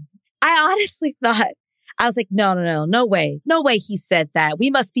 Did I? I honestly thought, I was like, no way. No way he said that.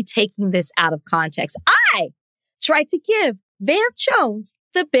 We must be taking this out of context. I tried to give Van Jones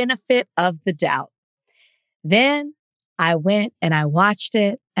the benefit of the doubt. Then I went and I watched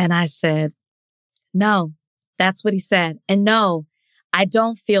it and I said, no, that's what he said. And no, I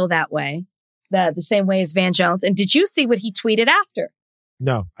don't feel that way, the same way as Van Jones. And did you see what he tweeted after?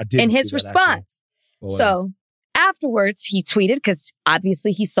 No, I didn't. In his response. So afterwards, he tweeted, because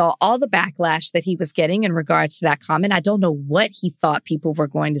obviously he saw all the backlash that he was getting in regards to that comment. I don't know what he thought people were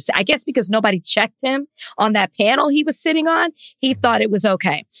going to say. I guess because nobody checked him on that panel he was sitting on, he thought it was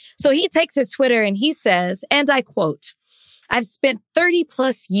okay. So he takes to Twitter and he says, and I quote, "I've spent 30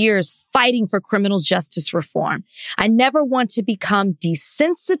 plus years fighting for criminal justice reform. I never want to become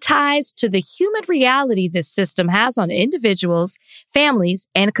desensitized to the human reality this system has on individuals, families,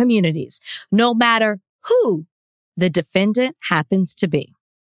 and communities, no matter who the defendant happens to be."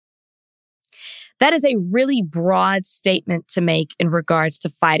 That is a really broad statement to make in regards to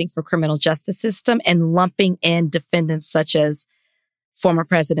fighting for criminal justice system and lumping in defendants such as former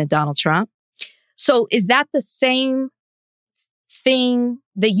President Donald Trump. So is that the same thing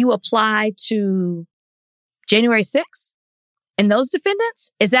that you apply to January 6th and those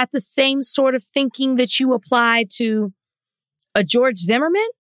defendants? Is that the same sort of thinking that you apply to a George Zimmerman?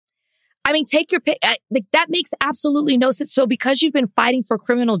 I mean, take your pick. That makes absolutely no sense. So because you've been fighting for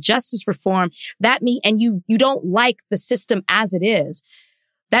criminal justice reform, and you don't like the system as it is,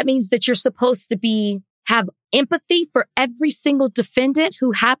 that means that you're supposed to have empathy for every single defendant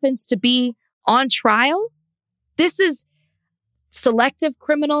who happens to be on trial. This is selective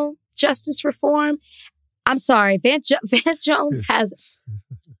criminal justice reform. I'm sorry, Van Jones has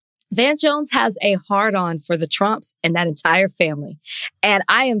Van Jones has a hard-on for the Trumps and that entire family. And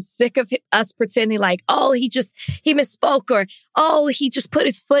I am sick of us pretending like, oh, he misspoke, or, oh, he just put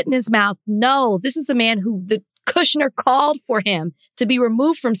his foot in his mouth. No, this is the man who the Kushner called for him to be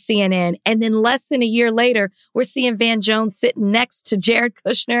removed from CNN. And then less than a year later, we're seeing Van Jones sitting next to Jared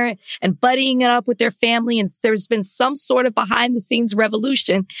Kushner and buddying it up with their family. And there's been some sort of behind the scenes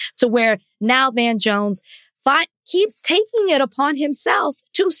revolution to where now Van Jones keeps taking it upon himself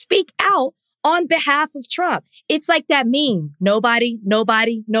to speak out on behalf of Trump. It's like that meme. Nobody,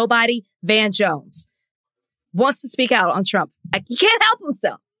 Van Jones wants to speak out on Trump. He can't help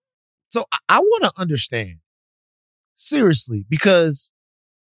himself. So I want to understand, seriously, because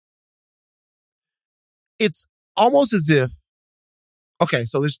it's almost as if, okay,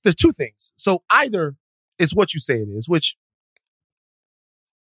 so there's two things. So either it's what you say it is, which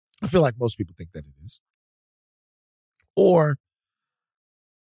I feel like most people think that it is. Or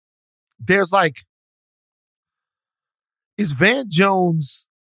there's like, is Van Jones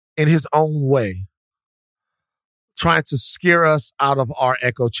in his own way trying to scare us out of our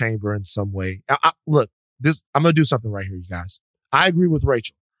echo chamber in some way? Look, I'm going to do something right here, you guys. I agree with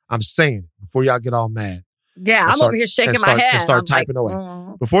Rachel. I'm saying it before y'all get all mad. Yeah, I'm over here shaking my head. And start typing away.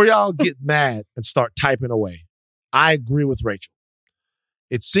 Before y'all get mad and start typing away, I agree with Rachel.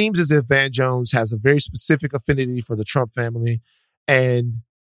 It seems as if Van Jones has a very specific affinity for the Trump family. And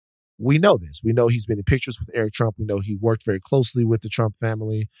we know this. We know he's been in pictures with Eric Trump. We know he worked very closely with the Trump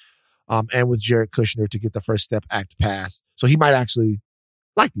family and with Jared Kushner to get the First Step Act passed. So he might actually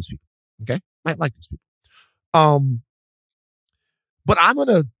like these people. Okay? Might like these people. But I'm going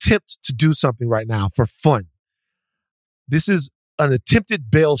to attempt to do something right now for fun. This is an attempted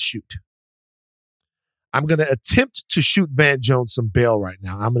bail shoot. I'm going to attempt to shoot Van Jones some bail right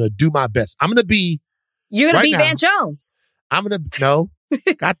now. I'm going to do my best. I'm going to be... You're going to be Van Jones. I'm going to... No.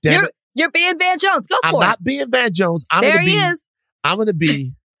 God damn it. You're being Van Jones. Go for it. I'm not being Van Jones. There he is. I'm going to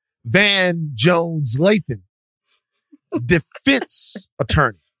be Van Jones Lathan, defense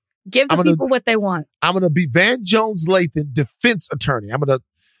attorney. Give the people what they want. I'm going to be Van Jones Lathan, defense attorney.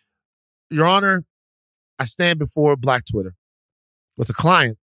 Your Honor, I stand before Black Twitter with a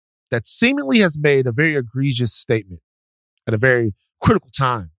client that seemingly has made a very egregious statement at a very critical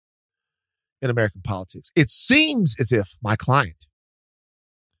time in American politics. It seems as if my client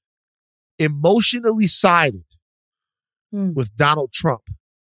emotionally sided with Donald Trump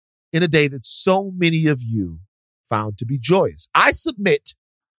in a day that so many of you found to be joyous. I submit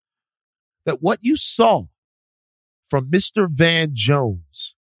that what you saw from Mr. Van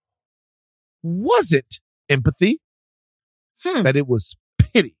Jones wasn't empathy, that it was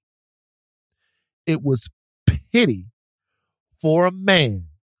pity. It was pity for a man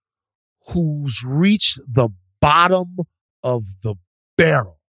who's reached the bottom of the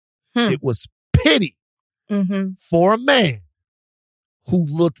barrel. It was pity for a man who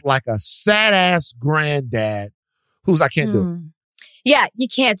looked like a sad-ass granddad who's, I can't do it. Yeah, you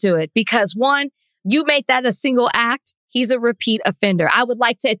can't do it because, one, you make that a single act. He's a repeat offender. I would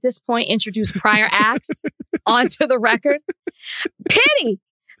like to, at this point, introduce prior acts onto the record. Pity.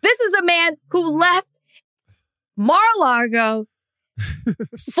 This is a man who left Mar-a-Lago,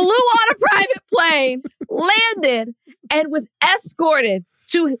 flew on a private plane, landed, and was escorted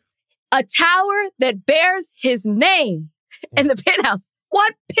to a tower that bears his name in the penthouse.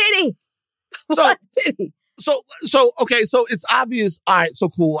 What pity. What pity. So okay, so it's obvious. All right, so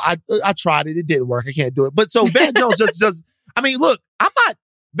cool. I tried it. It didn't work. I can't do it. But so Van Jones just I mean, look,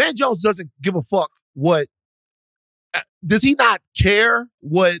 Van Jones doesn't give a fuck what, does he not care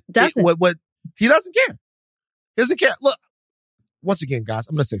what he doesn't care. He doesn't care. Look, once again, guys,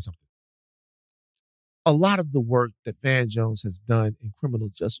 I'm going to say something. A lot of the work that Van Jones has done in criminal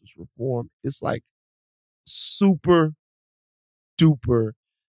justice reform is like super duper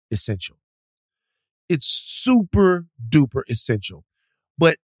essential. It's super duper essential.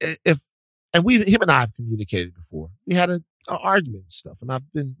 But him and I have communicated before. We had an argument and stuff, and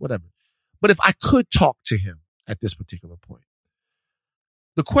I've been whatever. But if I could talk to him at this particular point,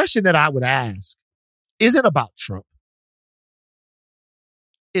 the question that I would ask isn't about Trump.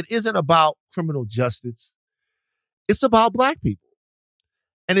 It isn't about criminal justice. It's about Black people.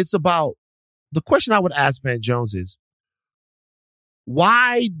 And it's about, the question I would ask Van Jones is,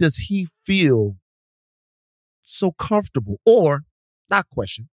 why does he feel so comfortable? Or, I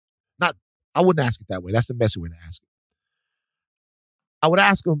wouldn't ask it that way. That's a messy way to ask it. I would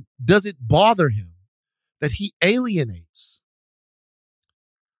ask him, does it bother him that he alienates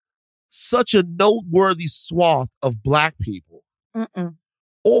such a noteworthy swath of Black people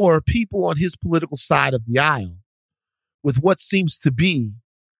or people on his political side of the aisle with what seems to be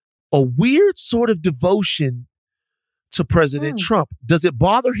a weird sort of devotion to President Trump. Does it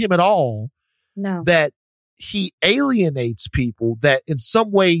bother him at all that he alienates people, that in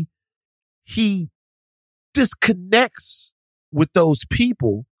some way he disconnects with those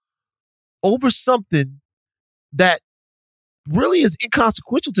people over something that really is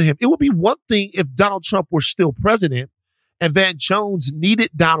inconsequential to him? It would be one thing if Donald Trump were still president and Van Jones needed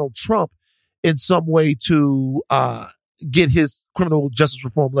Donald Trump in some way to get his criminal justice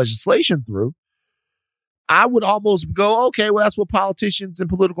reform legislation through. I would almost go, okay, well, that's what politicians and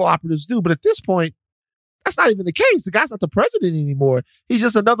political operatives do. But at this point, that's not even the case. The guy's not the president anymore. He's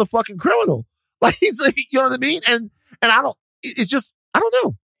just another fucking criminal. Like, you know what I mean? And I don't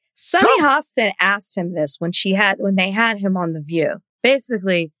know. Sunny Hostin asked him this when they had him on The View.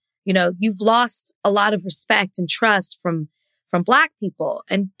 Basically, you've lost a lot of respect and trust from Black people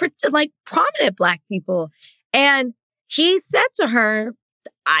and like prominent Black people. And he said to her,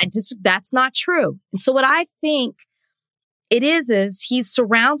 that's not true. And so what I think it is he's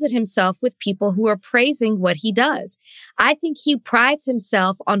surrounded himself with people who are praising what he does. I think he prides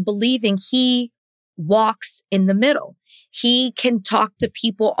himself on believing he walks in the middle. He can talk to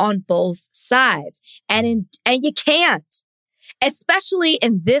people on both sides. And you can't. Especially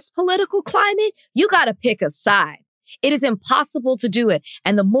in this political climate, you got to pick a side. It is impossible to do it.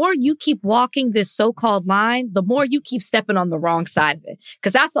 And the more you keep walking this so-called line, the more you keep stepping on the wrong side of it.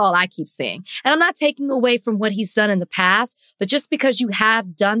 Because that's all I keep seeing. And I'm not taking away from what he's done in the past, but just because you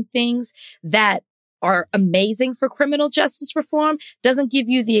have done things that are amazing for criminal justice reform doesn't give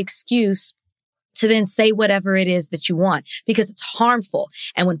you the excuse to then say whatever it is that you want, because it's harmful.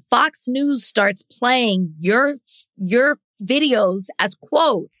 And when Fox News starts playing your videos as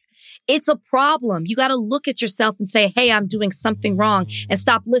quotes, it's a problem. You got to look at yourself and say, hey, I'm doing something wrong, and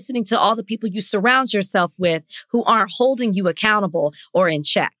stop listening to all the people you surround yourself with who aren't holding you accountable or in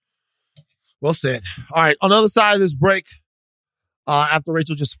check. Well said. All right. On the other side of this break, after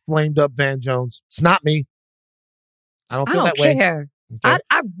Rachel just flamed up Van Jones, it's not me. I don't feel that way. Care. Okay.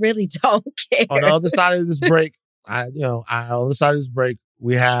 I really don't care. On the other side of this break,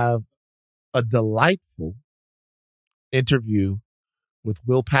 we have a delightful interview with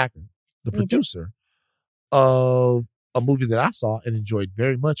Will Packer, the producer of a movie that I saw and enjoyed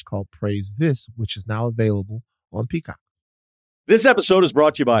very much called Praise This, which is now available on Peacock. This episode is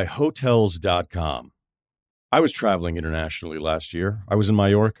brought to you by Hotels.com. I was traveling internationally last year. I was in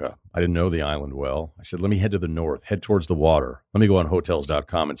Mallorca. I didn't know the island well. I said, let me head to the north, head towards the water. Let me go on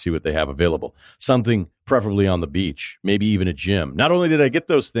Hotels.com and see what they have available. Something preferably on the beach, maybe even a gym. Not only did I get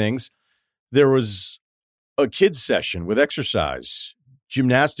those things, there was a kids session with exercise,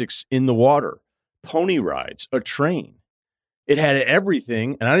 gymnastics in the water, pony rides, a train. It had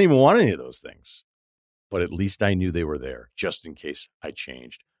everything, and I didn't even want any of those things. But at least I knew they were there, just in case I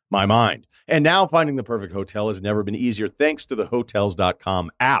changed my mind. And now finding the perfect hotel has never been easier thanks to the Hotels.com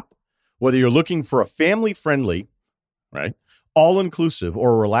app. Whether you're looking for a family-friendly, right, all-inclusive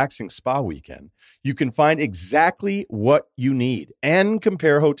or a relaxing spa weekend, you can find exactly what you need and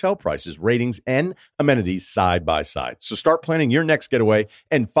compare hotel prices, ratings, and amenities side by side. So start planning your next getaway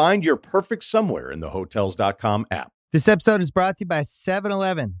and find your perfect somewhere in the Hotels.com app. This episode is brought to you by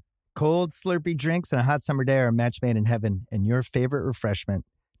 7-Eleven. Cold, slurpy drinks and a hot summer day are a match made in heaven, and your favorite refreshment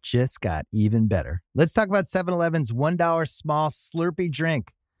just got even better. Let's talk about 7-Eleven's $1 small slurpy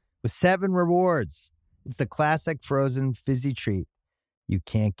drink with 7 rewards. It's the classic frozen fizzy treat you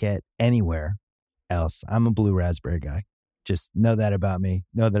can't get anywhere else. I'm a blue raspberry guy. Just know that about me.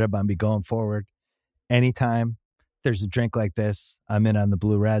 Know that about me going forward. Anytime there's a drink like this, I'm in on the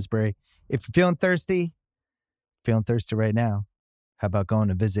blue raspberry. If you're feeling thirsty right now, how about going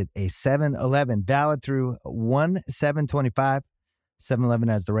to visit a 7-Eleven valid through 1/7/25? 7-Eleven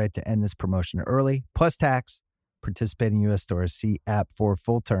has the right to end this promotion early, plus tax. Participating U.S. stores. See app for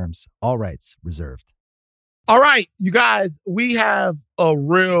full terms. All rights reserved. All right, you guys, we have a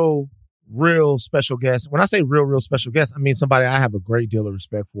real special guest. When I say real special guest, I mean somebody I have a great deal of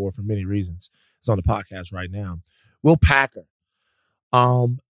respect for many reasons. It's on the podcast right now. Will Packer. I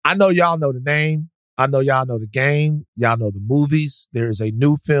know y'all know the name. I know y'all know the game. Y'all know the movies. There is a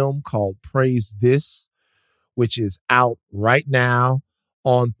new film called Praise This, which is out right now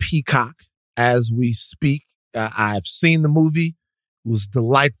on Peacock as we speak. I've seen the movie. It was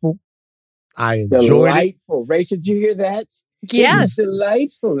delightful. I enjoyed it. Rachel, did you hear that? Yes. It was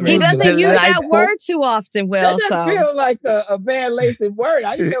delightful. He doesn't use that word too often, Will. That doesn't feel like a bad lazy word.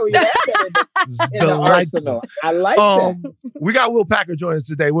 I didn't know you had that in the arsenal. I like that. We got Will Packer joining us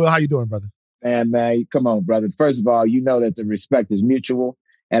today. Will, how you doing, brother? Man, come on, brother. First of all, you know that the respect is mutual.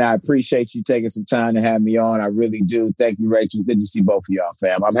 And I appreciate you taking some time to have me on. I really do. Thank you, Rachel. Good to see both of y'all,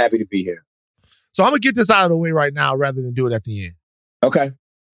 fam. I'm happy to be here. So I'm going to get this out of the way right now rather than do it at the end. Okay.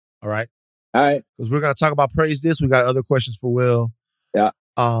 All right. All right. Because we're going to talk about Praise This. We got other questions for Will. Yeah.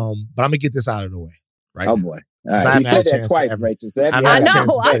 But I'm going to get this out of the way. Right. Oh, now. boy. All right. You said that twice, Rachel. I know.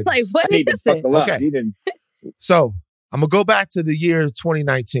 I'm like, what is it? Okay. So I'm going to go back to the year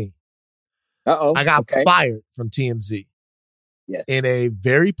 2019. Uh-oh. I got fired from TMZ. Yes. In a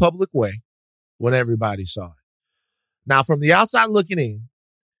very public way when everybody saw it. Now, from the outside looking in,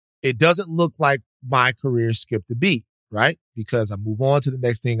 it doesn't look like my career skipped a beat, right? Because I move on to the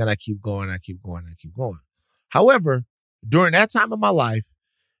next thing and I keep going, I keep going, I keep going. However, during that time of my life,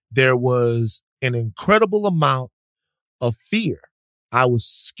 there was an incredible amount of fear. I was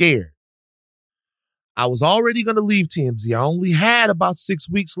scared. I was already going to leave TMZ. I only had about 6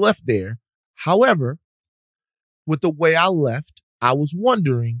 weeks left there. However, with the way I left, I was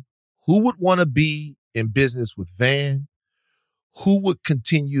wondering who would want to be in business with Van, who would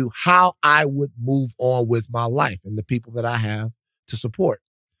continue, how I would move on with my life and the people that I have to support.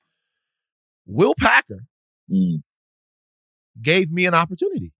 Will Packer gave me an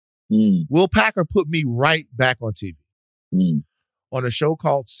opportunity. Will Packer put me right back on TV on a show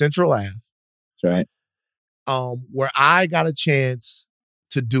called Central Ave. That's right. Where I got a chance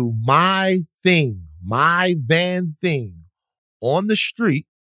to do my thing, my Van thing on the street.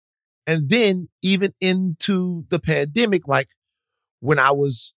 And then even into the pandemic, like when I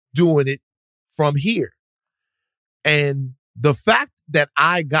was doing it from here. And the fact that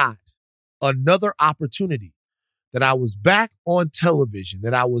I got another opportunity, that I was back on television,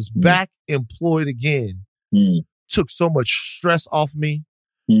 that I was back employed again, took so much stress off me,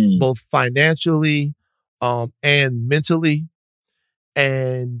 both financially and mentally.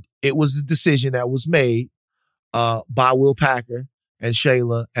 And it was a decision that was made by Will Packer and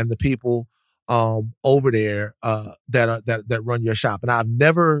Shayla and the people over there that run your shop. And I've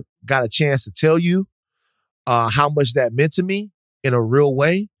never got a chance to tell you how much that meant to me in a real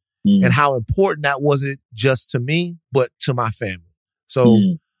way and how important that wasn't just to me, but to my family. So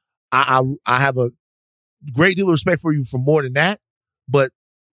I have a great deal of respect for you for more than that. But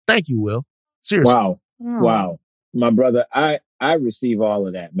thank you, Will. Seriously. Wow. My brother, I receive all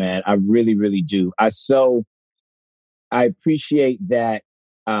of that, man. I really, really do. I appreciate that.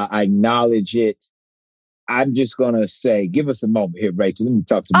 I acknowledge it. I'm just going to say, give us a moment here, Rachel. Let me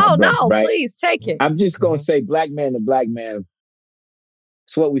talk to my brother, right? Please take it. I'm just going to say, black man to black man,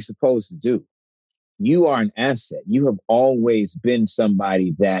 it's what we're supposed to do. You are an asset. You have always been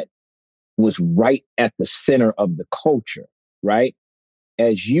somebody that was right at the center of the culture, right?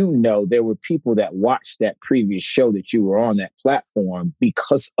 As you know, there were people that watched that previous show that you were on that platform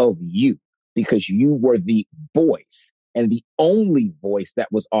because of you, because you were the voice and the only voice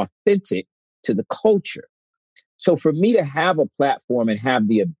that was authentic to the culture. So for me to have a platform and have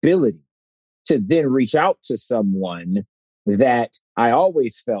the ability to then reach out to someone that I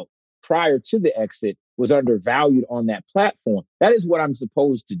always felt prior to the exit was undervalued on that platform, that is what I'm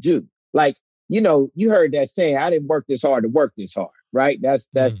supposed to do. Like, you know, you heard that saying, I didn't work this hard to work this hard, right? That's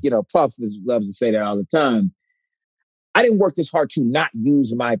you know, Puff loves to say that all the time. I didn't work this hard to not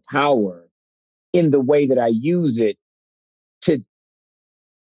use my power in the way that I use it to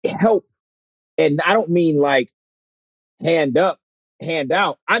help. And I don't mean like hand up, hand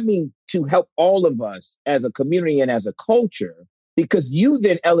out. I mean to help all of us as a community and as a culture, because you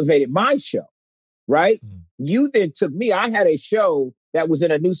then elevated my show, right? You then took me. I had a show that was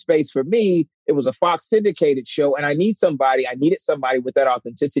in a new space for me. It was a Fox syndicated show, and I needed somebody with that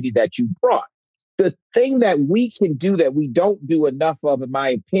authenticity that you brought. The thing that we can do that we don't do enough of, in my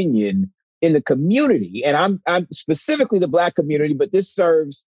opinion, in the community, and I'm specifically the Black community, but this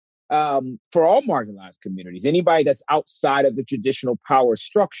serves for all marginalized communities, anybody that's outside of the traditional power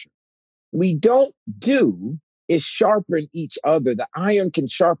structure. We don't do is sharpen each other. The iron can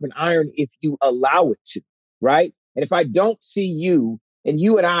sharpen iron if you allow it to, right? And if I don't see you, and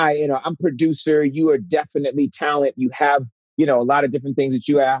you and I, you know, I'm producer, you are definitely talent. You have, you know, a lot of different things that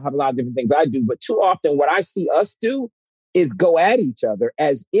you have a lot of different things I do. But too often what I see us do is go at each other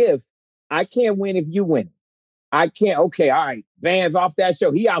as if I can't win if you win. I can't, okay, all right, Van's off that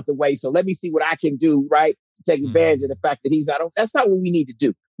show. He out the way. So let me see what I can do, right? To take advantage of the fact that he's not. That's not what we need to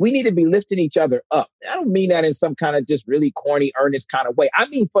do. We need to be lifting each other up. I don't mean that in some kind of just really corny, earnest kind of way. I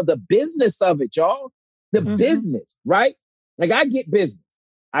mean for the business of it, y'all. The business, right? Like I get business.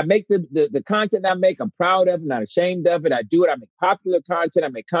 I make the content I make. I'm proud of it, not ashamed of it. I do it. I make popular content. I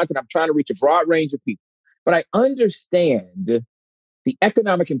make content. I'm trying to reach a broad range of people. But I understand the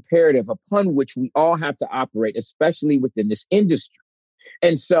economic imperative upon which we all have to operate, especially within this industry.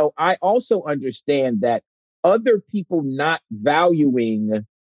 And so I also understand that other people not valuing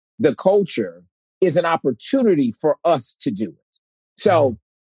the culture is an opportunity for us to do it. So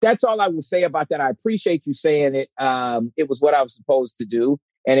that's all I will say about that. I appreciate you saying it. It was what I was supposed to do,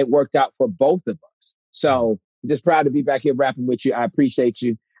 and it worked out for both of us. So I'm just proud to be back here rapping with you. I appreciate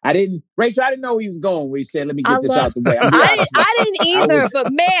you. Rachel, I didn't know where he was going when he said, let me get this out the way. I didn't either,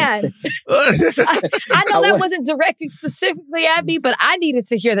 but man, I know that wasn't directed specifically at me, but I needed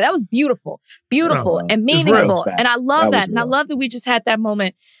to hear that. That was beautiful and meaningful. And I love that. And I love that we just had that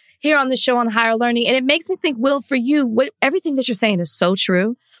moment here on the show on Higher Learning. And it makes me think, Will, for you, everything that you're saying is so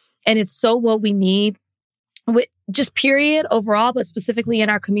true. And it's so what we need, with just period overall, but specifically in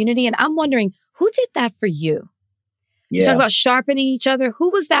our community. And I'm wondering, who did that for you? Yeah. You talk about sharpening each other. Who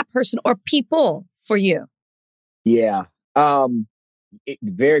was that person or people for you? Yeah.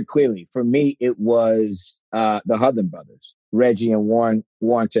 Very clearly, for me, it was the Hudlin brothers, Reggie and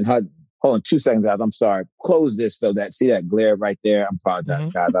Warrington Hudlin. Hold on 2 seconds, guys. I'm sorry. Close this so that, see that glare right there? I apologize,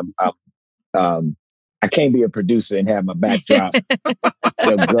 guys. I can't be a producer and have my backdrop.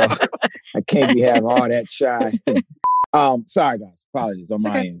 I can't be having all that shine. Sorry, guys. Apologies on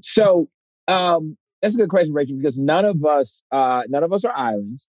my end. So that's a good question, Rachel, because none of us are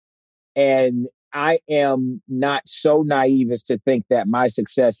islands. And I am not so naive as to think that my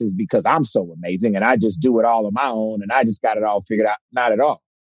success is because I'm so amazing and I just do it all on my own and I just got it all figured out. Not at all.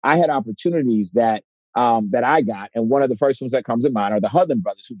 I had opportunities that I got. And one of the first ones that comes to mind are the Hudlin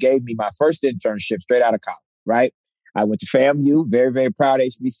brothers, who gave me my first internship straight out of college, right? I went to FAMU, very, very proud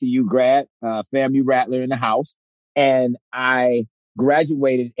HBCU grad, FAMU Rattler in the house. And I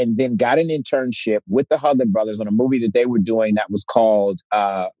graduated and then got an internship with the Hudlin brothers on a movie that they were doing that was called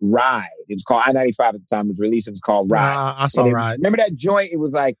Ride. It was called I-95 at the time. It was released. It was called Ride. I saw Ride. Remember that joint? It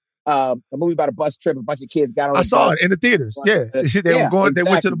was like a movie about a bus trip. A bunch of kids got on. I saw it in the theaters. Yeah, they were going. Exactly. They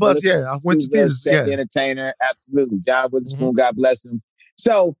went to the bus. Yeah, I went to the theaters. Yeah, the entertainer. Absolutely, John Witherspoon. God bless him.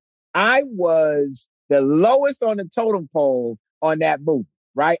 So I was the lowest on the totem pole on that movie.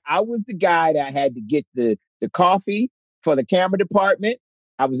 Right, I was the guy that had to get the coffee for the camera department.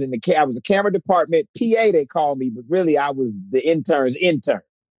 I was a camera department PA, they called me, but really I was the intern's intern.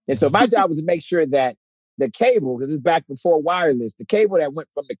 And so my job was to make sure that the cable, because this is back before wireless, the cable that went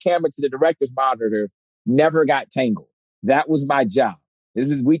from the camera to the director's monitor never got tangled. That was my job.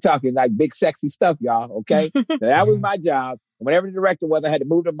 We talking like big sexy stuff, y'all. Okay. So that was my job. And whenever the director was, I had to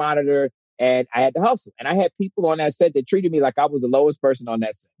move the monitor and I had to hustle. And I had people on that set that treated me like I was the lowest person on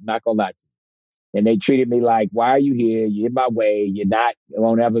that set. I'm not gonna lie to you. And they treated me like, why are you here? You're in my way. You're not, it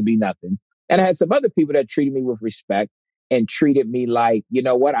won't ever be nothing. And I had some other people that treated me with respect and treated me like, you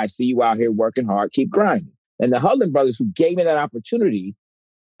know what? I see you out here working hard. Keep grinding. And the Hudlin brothers who gave me that opportunity,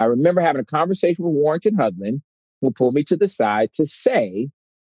 I remember having a conversation with Warrington Hudlin, who pulled me to the side to say,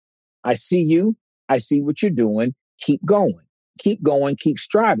 I see you. I see what you're doing. Keep going. Keep going. Keep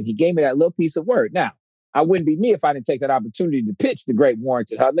striving. He gave me that little piece of word. Now, I wouldn't be me if I didn't take that opportunity to pitch the great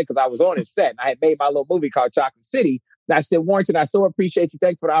Warrington Hudlin, because I was on his set and I had made my little movie called Chocolate City. And I said, Warrington, I so appreciate you.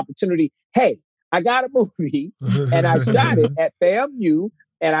 Thanks for the opportunity. Hey, I got a movie and I shot it at FAMU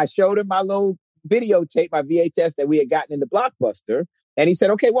and I showed him my little videotape, my VHS that we had gotten in the Blockbuster. And he said,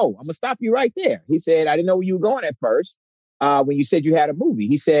 okay, whoa, I'm going to stop you right there. He said, I didn't know where you were going at first when you said you had a movie.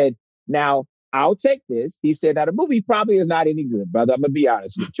 He said, now, I'll take this. He said, now the movie probably is not any good, brother. I'm going to be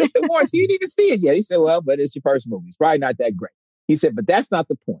honest with you. I said, Warrington, you didn't even see it yet. He said, well, but it's your first movie. It's probably not that great. He said, but that's not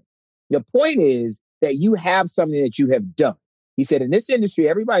the point. The point is that you have something that you have done. He said, in this industry,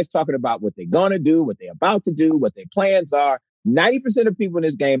 everybody's talking about what they're going to do, what they're about to do, what their plans are. 90% of people in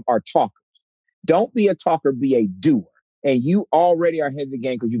this game are talkers. Don't be a talker, be a doer. And you already are ahead of the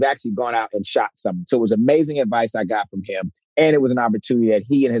game because you've actually gone out and shot something. So it was amazing advice I got from him. And it was an opportunity that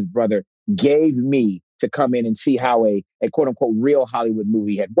he and his brother gave me to come in and see how a quote unquote real Hollywood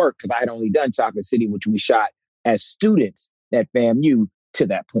movie had worked, because I had only done Chocolate City, which we shot as students at FAMU to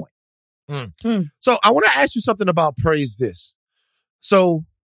that point. So I want to ask you something about Praise This. So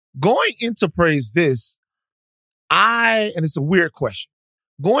going into Praise This, and it's a weird question.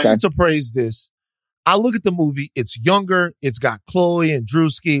 Going into Praise This, I look at the movie, it's younger, it's got Chloe and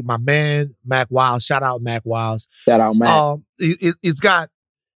Drewski, my man, Mac Wiles. Shout out Mac Wiles. Shout out Mac. It's got,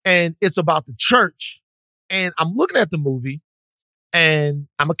 and it's about the church. And I'm looking at the movie and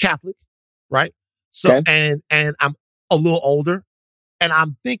I'm a Catholic, right? So, and I'm a little older and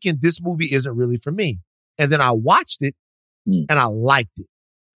I'm thinking this movie isn't really for me. And then I watched it and I liked it.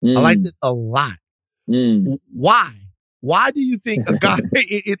 I liked it a lot. Why? Why do you think a guy,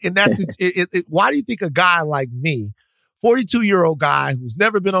 why do you think a guy like me, 42-year-old guy who's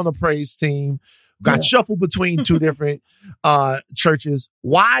never been on the praise team, got shuffled between two different churches.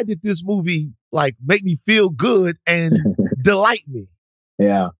 Why did this movie like make me feel good and delight me?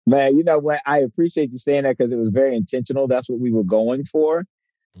 Yeah, man, you know what? I appreciate you saying that because it was very intentional. That's what we were going for.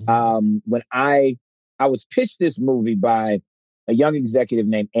 When I was pitched this movie by a young executive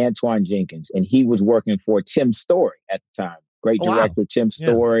named Antoine Jenkins, and he was working for Tim Story at the time. Great director, Tim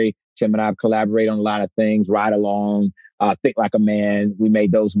Story. Yeah. Tim and I have collaborated on a lot of things, Ride Along, Think Like a Man. We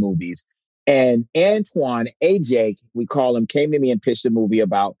made those movies. And Antoine, AJ, we call him, came to me and pitched a movie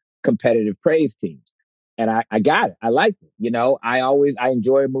about competitive praise teams. And I got it. I liked it. You know, I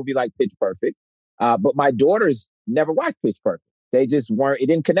enjoy a movie like Pitch Perfect. But my daughters never watched Pitch Perfect. They just it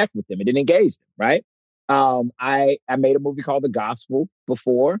didn't connect with them. It didn't engage them, right? I made a movie called The Gospel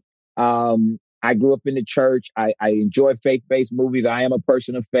before. I grew up in the church. I enjoy faith-based movies. I am a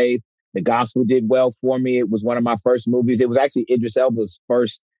person of faith. The Gospel did well for me. It was one of my first movies. It was actually Idris Elba's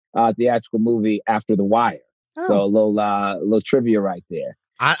first theatrical movie after The Wire. Oh. So a little trivia right there.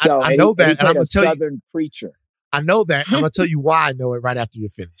 I know that, and I'm going to tell Southern preacher. I know that. I'm going to tell you why I know it right after you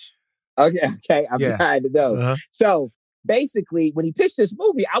finish. Okay. I'm trying to know. Uh-huh. So basically, when he pitched this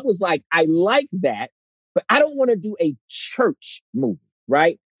movie, I was like, I like that, but I don't want to do a church movie,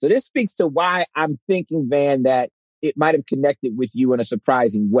 right? So this speaks to why I'm thinking, Van, that it might have connected with you in a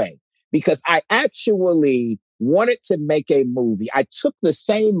surprising way, because I actually wanted to make a movie. I took the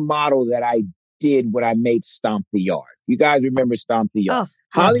same model that I did when I made Stomp the Yard. You guys remember Stomp the Yard? Oh,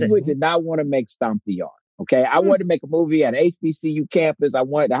 Hollywood did not want to make Stomp the Yard. Okay. I wanted to make a movie at an HBCU campus. I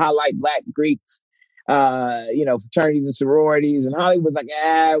wanted to highlight Black Greeks, fraternities and sororities. And Hollywood's like,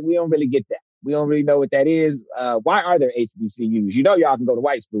 we don't really get that. We don't really know what that is. Why are there HBCUs? You know, y'all can go to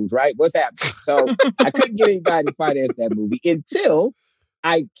white schools, right? What's happening? So I couldn't get anybody to finance that movie until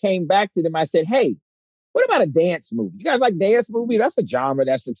I came back to them. I said, hey, what about a dance movie? You guys like dance movies? That's a genre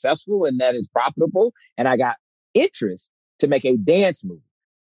that's successful and that is profitable. And I got interest to make a dance movie.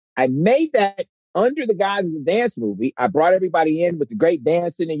 I made that under the guise of the dance movie. I brought everybody in with the great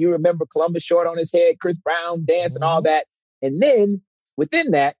dancing. And you remember Columbus Short on his head, Chris Brown dance and all that. And then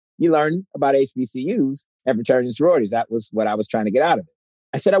within that, you learn about HBCUs and fraternities and sororities. That was what I was trying to get out of it.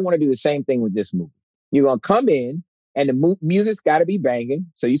 I said, I want to do the same thing with this movie. You're going to come in and the music's got to be banging.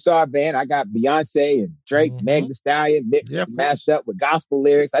 So you saw a band. I got Beyonce and Drake, Meg Thee Stallion, mixed, mashed up with gospel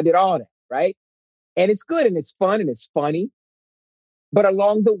lyrics. I did all that, right? And it's good and it's fun and it's funny. But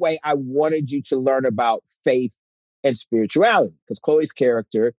along the way, I wanted you to learn about faith and spirituality, because Chloe's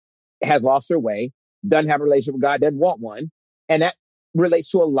character has lost her way, doesn't have a relationship with God, doesn't want one. And that relates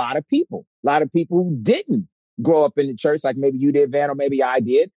to a lot of people who didn't grow up in the church like maybe you did, Van, or maybe I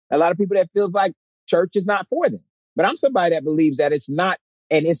did. A lot of people that feels like church is not for them. But I'm somebody that believes that it's not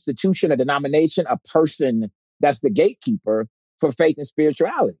an institution, a denomination, a person that's the gatekeeper for faith and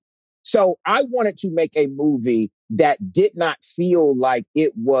spirituality. So I wanted to make a movie that did not feel like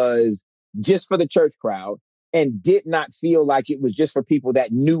it was just for the church crowd and did not feel like it was just for people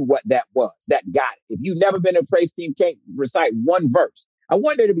that knew what that was, that got it. If you've never been in a praise team, can't recite one verse. I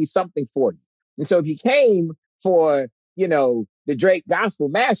wanted there to be something for you. And so if you came for, the Drake gospel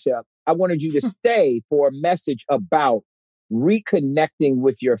mashup, I wanted you to stay for a message about reconnecting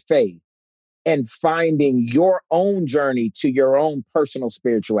with your faith and finding your own journey to your own personal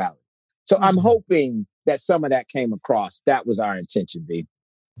spirituality. So I'm hoping that some of that came across. That was our intention, B.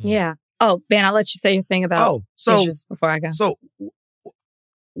 Yeah. Oh, Ben, I'll let you say your thing about issues before I go. So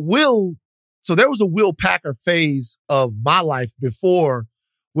there was a Will Packer phase of my life before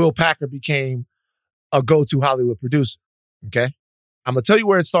Will Packer became a go-to Hollywood producer. Okay? I'm going to tell you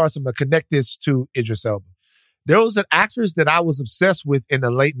where it starts. I'm going to connect this to Idris Elba. There was an actress that I was obsessed with in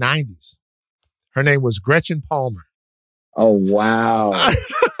the late 90s. Her name was Gretchen Palmer. Oh, wow.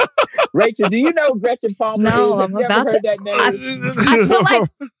 Rachel, do you know Gretchen Palmer? No, Have you ever heard that name? I feel like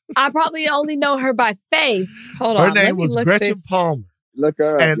I probably only know her by face. Hold on. Her name was Gretchen Palmer. Look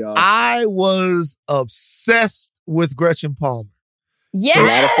her up, and y'all. I was obsessed with Gretchen Palmer.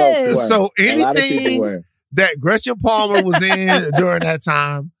 Yes. So anything that Gretchen Palmer was in during that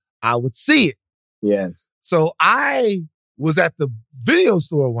time, I would see it. Yes. So I was at the video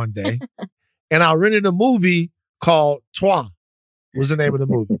store one day and I rented a movie called Toi, was the name of the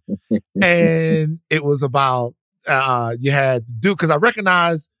movie. And it was about, you had to do, because I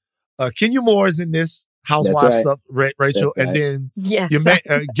recognize Kenya Moore is in this housewife stuff, Rachel. And then you met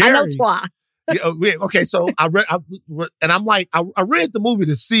Gary. I know Toi. Okay, so I read, and I'm like, I read the movie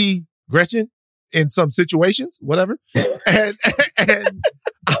to see Gretchen in some situations, whatever. And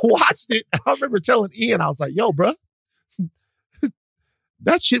I watched it. And I remember telling Ian, I was like, yo, bro,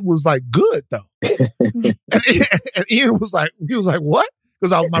 that shit was like good though. and Ian was like, what?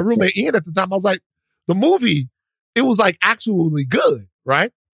 Because my roommate Ian at the time, I was like, the movie, it was like actually good,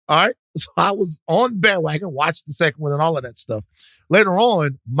 right? All right. So I was on bandwagon, watched the second one and all of that stuff. Later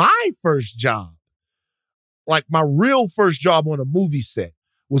on, my first job, like my real first job on a movie set,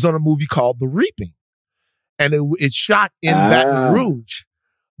 was on a movie called The Reaping. And it shot in Baton Rouge.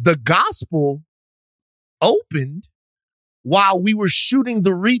 The Gospel opened while we were shooting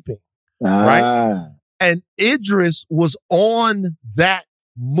The Reaping, right? And Idris was on that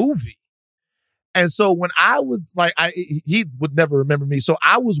movie. And so when I was like, he would never remember me. So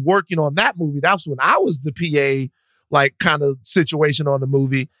I was working on that movie. That's when I was the PA, like kind of situation on the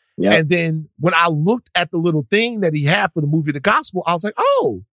movie. Yep. And then when I looked at the little thing that he had for the movie, The Gospel, I was like,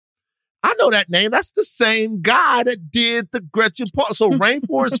 oh, I know that name. That's the same guy that did the Gretchen Park. So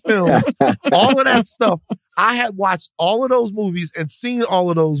Rainforest Films, all of that stuff. I had watched all of those movies and seen all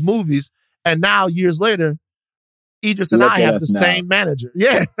of those movies. And now years later, Idris and I have the same manager.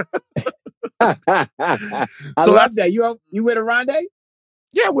 Yeah. I love that. You with Aronde?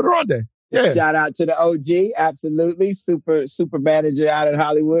 Yeah, with Aronde. Yeah. Shout out to the OG. Absolutely. Super manager out in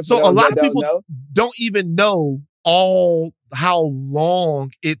Hollywood. So a lot of people don't even know how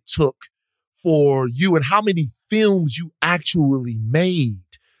long it took for you and how many films you actually made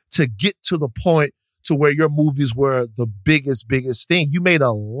to get to the point to where your movies were the biggest thing. You made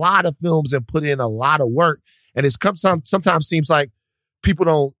a lot of films and put in a lot of work. And sometimes seems like people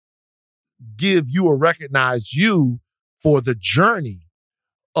don't give you or recognize you for the journey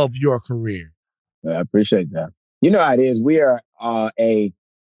of your career. I appreciate that. You know how it is. We are a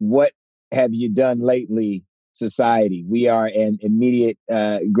what have you done lately society. We are an immediate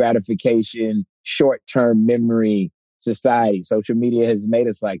gratification, short-term memory society. Social media has made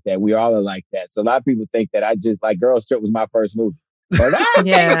us like that. We all are like that. So a lot of people think that I just like Girls Trip was my first movie. Or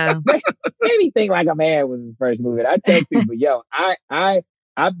maybe Think Like a Man was his first movie. And I tell people, yo,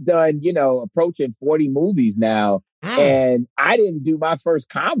 I've done, approaching 40 movies now. And I didn't do my first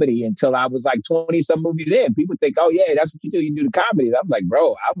comedy until I was like 20 some movies in. People think, oh yeah, that's what you do. You do the comedies. I was like,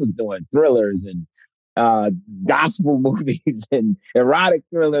 bro, I was doing thrillers and gospel movies and erotic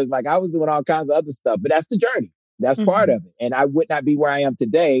thrillers. Like I was doing all kinds of other stuff, but that's the journey. That's part of it. And I would not be where I am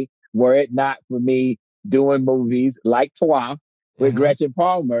today were it not for me doing movies like Toi with Gretchen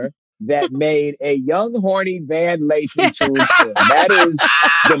Palmer that made a young, horny Van Lathan film. That is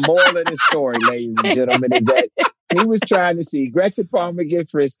the moral of the story, ladies and gentlemen, is that he was trying to see Gretchen Palmer get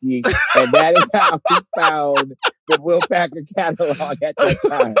frisky, and that is how he found the Will Packer catalog at that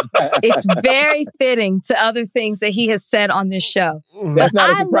time. It's very fitting to other things that he has said on this show. That's not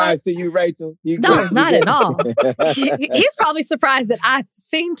a surprise to you, Rachel. No, not at all. He's probably surprised that I've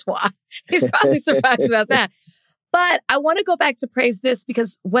seen Toi. He's probably surprised about that. But I want to go back to Praise This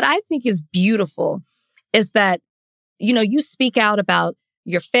because what I think is beautiful is that, you speak out about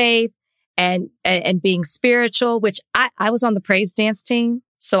your faith and being spiritual, which I was on the praise dance team.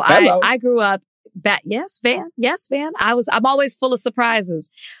 So I grew up yes, Van. I'm always full of surprises.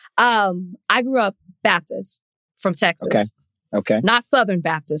 I grew up Baptist from Texas. Okay. Not Southern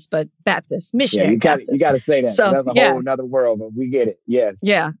Baptist, but Baptist, missionary Baptist. You got to say that. So, that's a whole nother world, but we get it. Yes.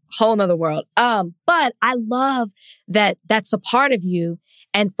 Yeah. Whole nother world. But I love that that's a part of you.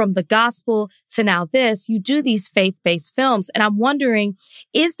 And from the gospel to now this, you do these faith-based films. And I'm wondering,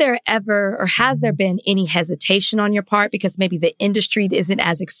 is there ever, or has there been any hesitation on your part because maybe the industry isn't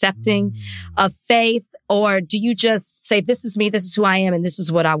as accepting of faith? Or do you just say, this is me, this is who I am, and this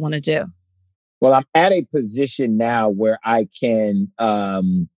is what I want to do? Well, I'm at a position now where I can, I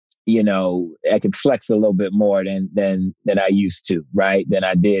can flex a little bit more than I used to, right? Than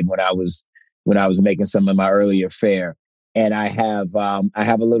I did when I was making some of my earlier fare, and I have a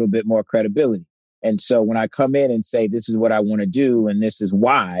little bit more credibility. And so when I come in and say this is what I want to do, and this is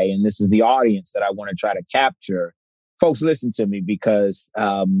why, and this is the audience that I want to try to capture, folks listen to me because,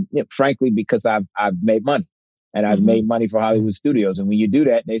 frankly, because I've made money. And I've made money for Hollywood studios. And when you do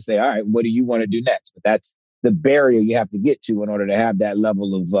that, they say, all right, what do you want to do next? But that's the barrier you have to get to in order to have that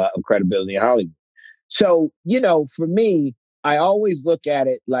level of credibility in Hollywood. So, for me, I always look at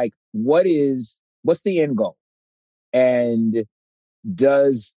it like, what's the end goal? And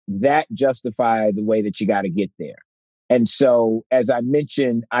does that justify the way that you got to get there? And so, as I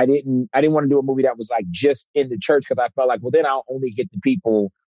mentioned, I didn't want to do a movie that was like just in the church because I felt like, well, then I'll only get the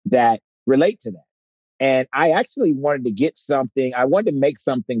people that relate to that. And I actually wanted to get something. I wanted to make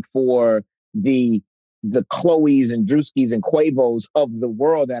something for the Chloes and Drewskis and Quavos of the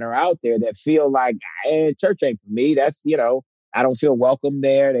world that are out there that feel like, church ain't for me. That's, I don't feel welcome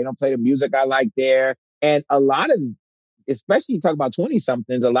there. They don't play the music I like there. And a lot of, especially you talk about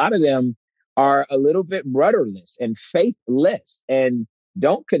 20-somethings, a lot of them are a little bit rudderless and faithless. And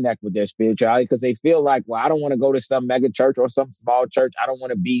don't connect with their spirituality because they feel like, well, I don't want to go to some mega church or some small church. I don't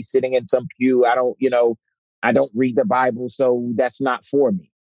want to be sitting in some pew. I don't read the Bible, so that's not for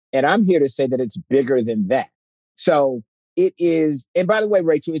me. And I'm here to say that it's bigger than that. So it is. And by the way,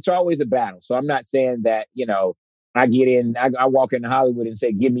 Rachel, it's always a battle. So I'm not saying that, I get in, I walk into Hollywood and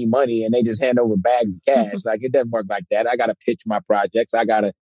say, give me money, and they just hand over bags of cash. Like, it doesn't work like that. I got to pitch my projects. I got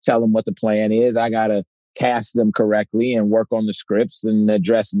to tell them what the plan is. I got to cast them correctly and work on the scripts and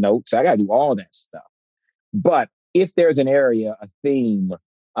address notes. I got to do all that stuff. But if there's an area, a theme,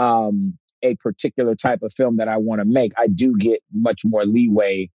 a particular type of film that I want to make, I do get much more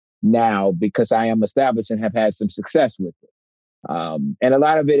leeway now because I am established and have had some success with it. And a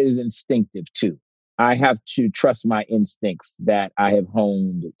lot of it is instinctive too. I have to trust my instincts that I have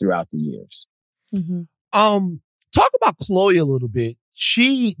honed throughout the years. Mm-hmm. Talk about Chloe a little bit.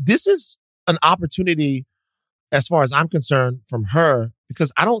 This is an opportunity, as far as I'm concerned, from her,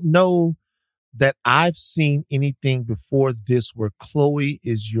 because I don't know that I've seen anything before this where Chloe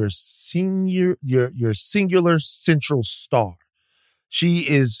is your singular central star. She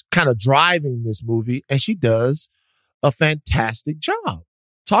is kind of driving this movie, and she does a fantastic job.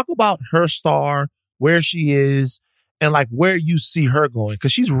 Talk about her star, where she is, and like where you see her going,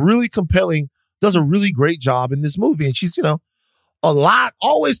 because she's really compelling, does a really great job in this movie, and she's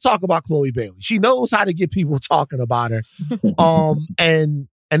always talk about Chloe Bailey. She knows how to get people talking about her, and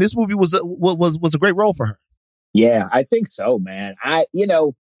this movie was a great role for her. Yeah, I think so, man.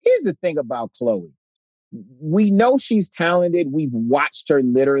 Here's the thing about Chloe. We know she's talented. We've watched her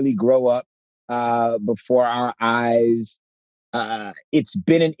literally grow up before our eyes. It's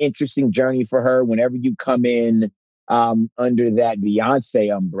been an interesting journey for her. Whenever you come in under that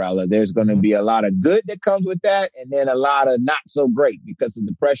Beyonce umbrella, there's going to be a lot of good that comes with that, and then a lot of not so great because of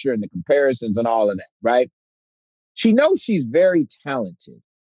the pressure and the comparisons and all of that, right? She knows she's very talented,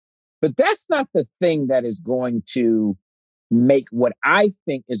 but that's not the thing that is going to make what I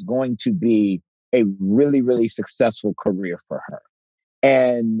think is going to be a really, really successful career for her.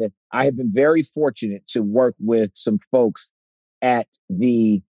 And I have been very fortunate to work with some folks at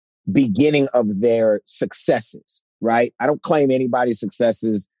the beginning of their successes, right? I don't claim anybody's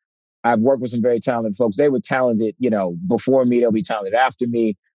successes. I've worked with some very talented folks. They were talented, before me, they'll be talented after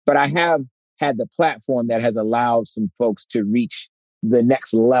me. But I have had the platform that has allowed some folks to reach the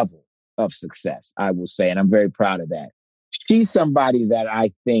next level of success, I will say. And I'm very proud of that. She's somebody that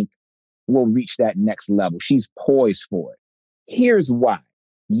I think will reach that next level. She's poised for it. Here's why.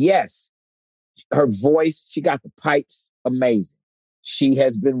 Yes, her voice, she got the pipes, amazing. She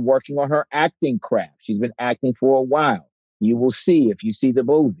has been working on her acting craft. She's been acting for a while. You will see if you see the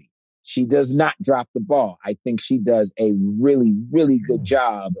movie. She does not drop the ball. I think she does a really, really good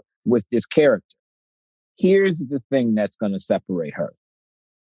job with this character. Here's the thing that's going to separate her.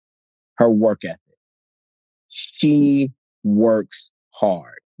 Her work ethic. She works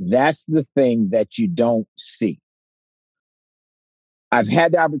hard. That's the thing that you don't see. I've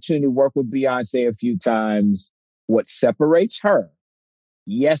had the opportunity to work with Beyonce a few times. What separates her,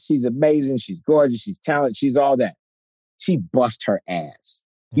 yes, she's amazing. She's gorgeous. She's talented. She's all that. She busts her ass.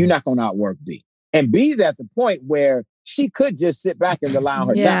 You're not going to outwork B. And B's at the point where she could just sit back and rely on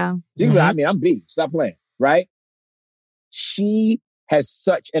her talent. I'm B. Stop playing, right? She has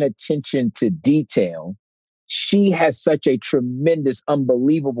such an attention to detail. She has such a tremendous,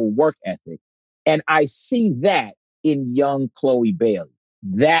 unbelievable work ethic. And I see that in young Chloe Bailey.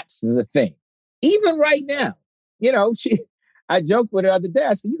 That's the thing. Even right now, I joked with her the other day.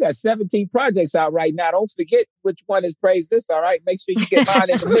 I said, you got 17 projects out right now. Don't forget which one is Praise This, all right? Make sure you get mine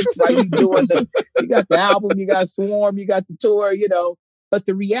in the mix while you doing you got the album, you got Swarm, you got the tour, But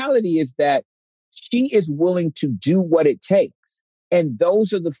the reality is that she is willing to do what it takes. And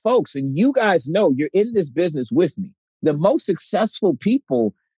those are the folks. And you guys know, you're in this business with me. The most successful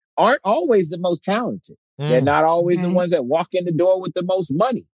people aren't always the most talented. They're not always the ones that walk in the door with the most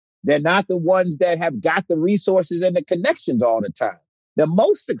money. They're not the ones that have got the resources and the connections all the time. The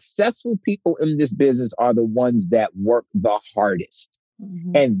most successful people in this business are the ones that work the hardest.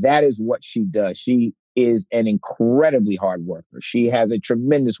 Mm-hmm. And that is what she does. She is an incredibly hard worker. She has a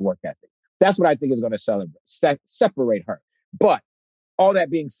tremendous work ethic. That's what I think is going to separate her. But all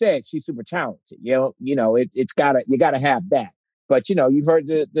that being said, she's super talented. You gotta have that. But you've heard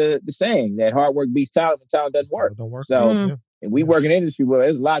the saying that hard work beats talent, and talent doesn't work. So and we work in an industry where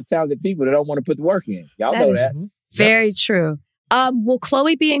there's a lot of talented people that don't want to put the work in. Y'all know that. Very true. Will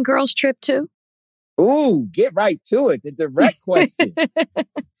Chloe be in Girls Trip too? Ooh, get right to it. The direct question.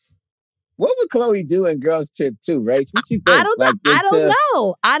 What would Chloe do in Girls Trip 2, Rach? What you think? I don't know. Like,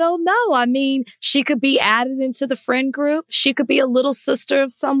 I don't know. I mean, she could be added into the friend group. She could be a little sister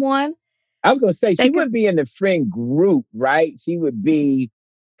of someone. I was going to say, she wouldn't be in the friend group, right? She would be,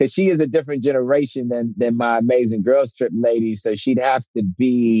 because she is a different generation than my Amazing Girls Trip lady. So she'd have to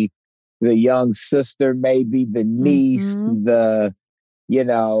be the young sister, maybe the niece,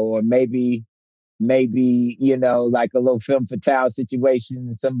 or maybe, like a little femme fatale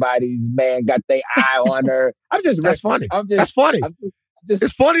situation. Somebody's man got their eye on her. That's funny. That's funny.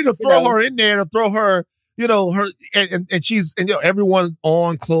 It's funny to throw her in there, to throw her, her, and she's, everyone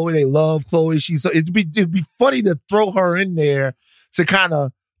on Chloe, they love Chloe. It'd be funny to throw her in there to kind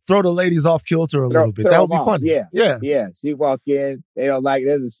of throw the ladies off kilter a little bit. That would be funny. Yeah. She walk in, they don't like,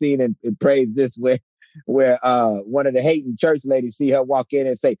 there's a scene in Praise This where one of the hating church ladies see her walk in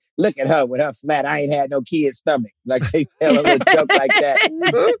and say, "Look at her with her flat, I ain't had no kid's stomach." Like they tell a little joke like that.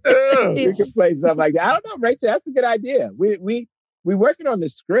 We can play something like that. I don't know, Rachel. That's a good idea. We working on the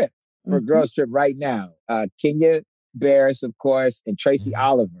script for Girls Trip right now. Kenya Barris, of course, and Tracy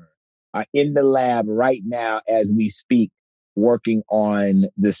Oliver are in the lab right now as we speak, working on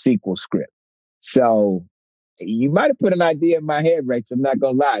the sequel script. So you might have put an idea in my head, Rachel. I'm not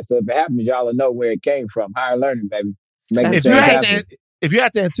going to lie. So if it happens, y'all will know where it came from. Higher learning, baby. If you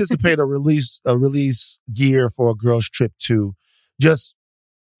had to anticipate a release year for a Girls Trip 2, just,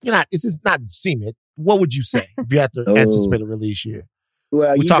 it's not seem it. What would you say if you had to anticipate a release year?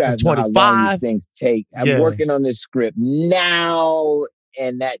 Well, we're talking 25. How long these things take. I'm working on this script now,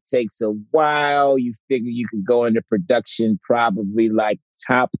 and that takes a while. You figure you could go into production probably like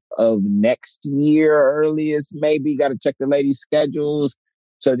top of next year, earliest maybe. Got to check the ladies' schedules.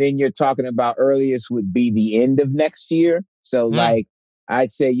 So then you're talking about earliest would be the end of next year. So like I'd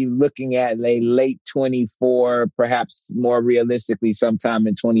say you're looking at late 24, perhaps more realistically sometime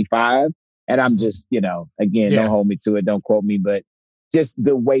in 25. And I'm just, again, don't hold me to it, don't quote me, but just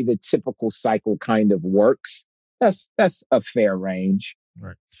the way the typical cycle kind of works, that's a fair range.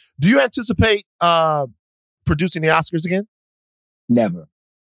 Right. Do you anticipate producing the Oscars again? Never.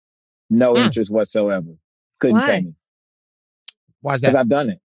 No interest whatsoever. Couldn't pay me. Why is that? Because I've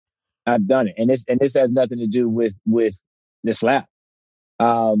done it. And this has nothing to do with the slap.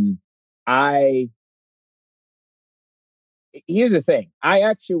 Here's the thing. I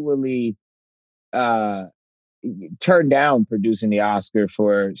actually turned down producing the Oscar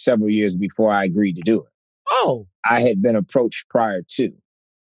for several years before I agreed to do it. Oh. I had been approached prior to.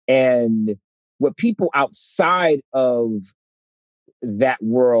 And what people outside of that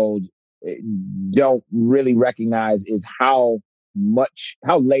world don't really recognize is how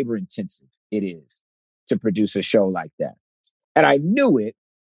labor intensive it is to produce a show like that. And I knew it.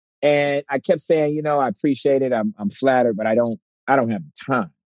 And I kept saying, I appreciate it. I'm flattered, but I don't have the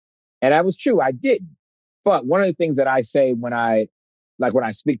time. And that was true. I didn't. But one of the things that I say when I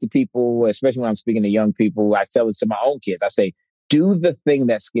speak to people, especially when I'm speaking to young people, I tell it to my own kids. I say, do the thing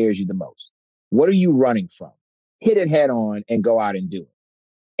that scares you the most. What are you running from? Hit it head on and go out and do it.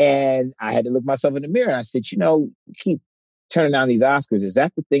 And I had to look myself in the mirror and I said, you keep turning down these Oscars. Is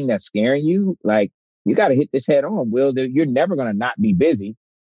that the thing that's scaring you? Like, you got to hit this head on, Will. You're never going to not be busy.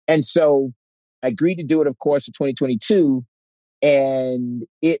 And so I agreed to do it, of course, for 2022. And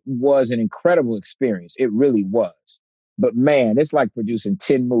it was an incredible experience. It really was. But man, it's like producing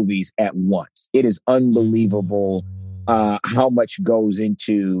 10 movies at once. It is unbelievable how much goes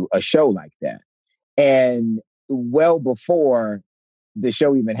into a show like that. And well before the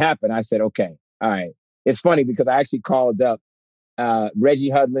show even happened, I said, okay, all right. It's funny because I actually called up Reggie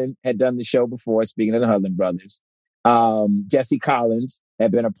Hudlin had done the show before, speaking of the Hudlin brothers. Jesse Collins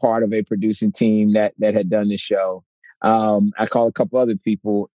had been a part of a producing team that had done the show. I called a couple other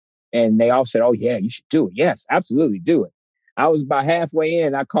people and they all said, oh yeah, you should do it. Yes, absolutely do it. I was about halfway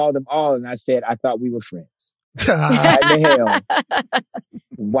in. I called them all and I said, I thought we were friends. Why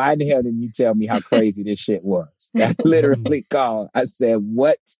in the hell didn't you tell me how crazy this shit was? I literally called. I said,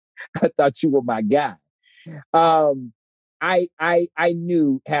 what? I thought you were my guy. I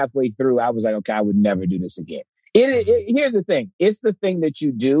knew halfway through, I was like, okay, I would never do this again. Here's the thing. It's the thing that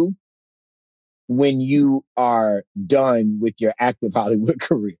you do when you are done with your active Hollywood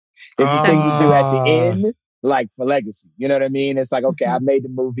career. It's the thing you do at the end, like for legacy. You know what I mean? It's like, okay, I've made the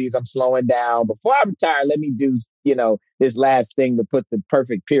movies. I'm slowing down. Before I retire, let me do, this last thing to put the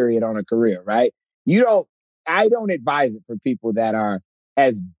perfect period on a career, right? I don't advise it for people that are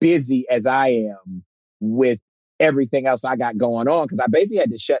as busy as I am with everything else I got going on, because I basically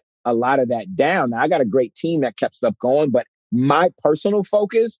had to shut a lot of that down. Now, I got a great team that kept stuff going, but my personal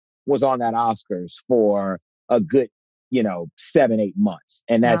focus was on that Oscars for a good 7-8 months.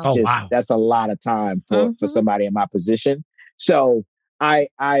 And that's that's a lot of time for somebody in my position. So I've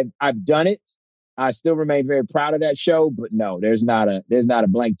done it. I still remain very proud of that show, but no, there's not a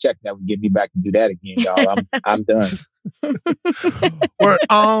blank check that would get me back to do that again, y'all. I'm done.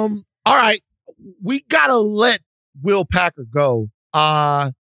 All right. We gotta let Will Packer go.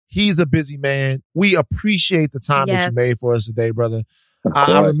 He's a busy man. We appreciate the time that you made for us today, brother.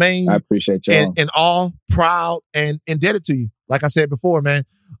 I remain I appreciate y'all. in awe, proud, and indebted to you. Like I said before, man.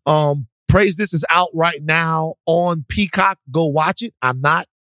 Praise This is out right now on Peacock. Go watch it. I'm not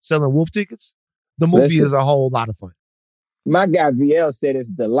selling wolf tickets. The movie is a whole lot of fun. My guy VL said it's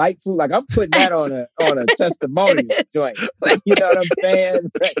delightful. Like, I'm putting that on a testimonial joint. You know what I'm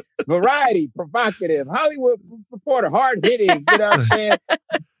saying? Variety, provocative, Hollywood reporter, hard hitting. You know what I'm saying?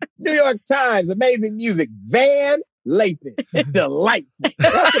 New York Times, amazing music. Van Lathan, delightful.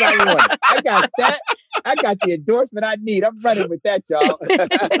 That's what I want. I got that. I got the endorsement I need. I'm running with that, y'all.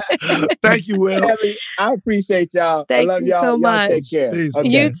 Thank you, Will. I appreciate y'all. Thank I love you y'all. so much. Y'all take care. Peace. Okay.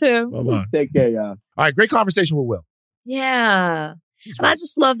 You too. Bye-bye. Take care, y'all. All right, great conversation with Will. Yeah. And I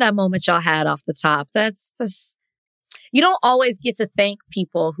just love that moment y'all had off the top. That's you don't always get to thank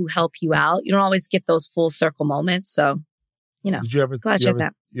people who help you out. You don't always get those full circle moments. So, Did you ever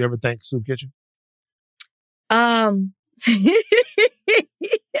you ever thank Soup Kitchen?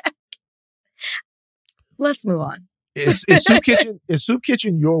 Let's move on. Is Soup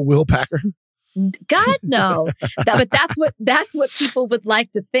Kitchen your Will Packer? God, no. But that's what people would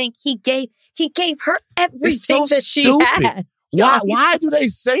like to think. He gave her everything that she had. Why do they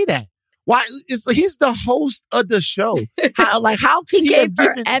say that? Why he's the host of the show? How can he gave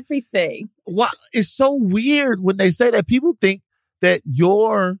her everything? Why it's so weird when they say that. People think that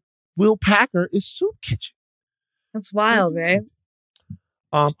your Will Packer is Soup Kitchen. That's wild, right?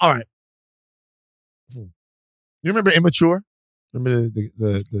 All right. You remember Immature? Remember the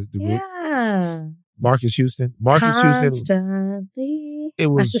group? Yeah. Marcus Houston. Constantly.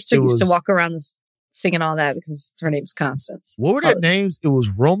 My sister used to walk around singing all that because her name's Constance. What were their names? It was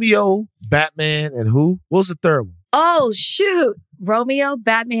Romeo, Batman, and who? What was the third one? Oh, shoot. Romeo,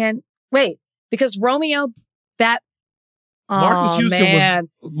 Batman. Wait, because Romeo, Marcus Houston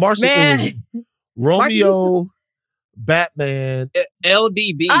was Romeo, Batman,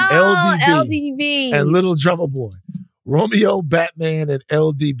 LDB. Oh, LDB. And Little Drummer Boy. Romeo, Batman, and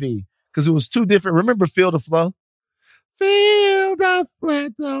LDB. Because it was two different. Remember Feel the Flow? Feel the flow,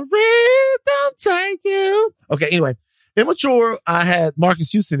 the rhythm take you. Okay, anyway. Immature, I had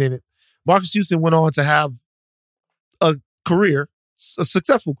Marcus Houston in it. Marcus Houston went on to have a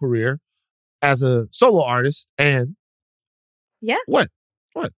successful career as a solo artist. And yes. What?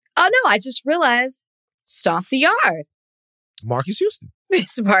 Oh, no, I just realized Stomp the Yard. Marcus Houston.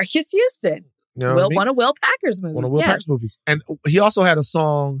 It's Marcus Houston. You know one of Will Packer's movies. One of Will Packer's movies. And he also had a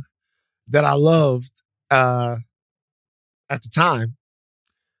song that I loved at the time.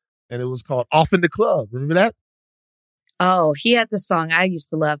 And it was called Off in the Club. Remember that? Oh, he had the song I used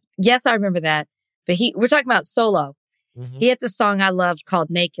to love. Yes, I remember that. But we're talking about solo. Mm-hmm. He had the song I loved called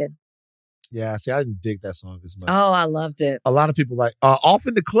Naked. Yeah, see, I didn't dig that song as much. Oh, I loved it. A lot of people like Off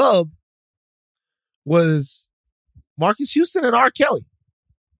in the Club was Marcus Houston and R. Kelly.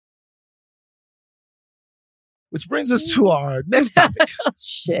 Which brings us to our next topic. Oh,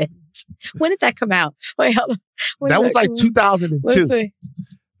 shit. When did that come out? Wait, hold on. That was like 2002.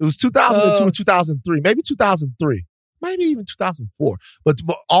 It was 2002, 2003, maybe 2003, maybe even 2004. But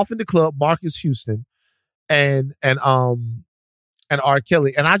Off in the Club, Marcus Houston and R.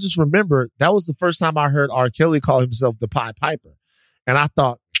 Kelly. And I just remember that was the first time I heard R. Kelly call himself the Pied Piper. And I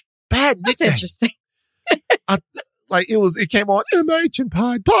thought, bad nickname. That's interesting. It came on MH and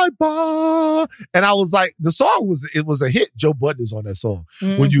Pied Piper. And I was like, the song was a hit. Joe Budden is on that song.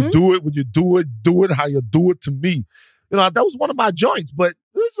 Mm-hmm. When you do it how you do it to me. You know, that was one of my joints, but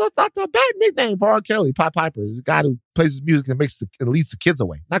this is not a bad nickname for R. Kelly. Pied Piper is a guy who plays his music and leads the kids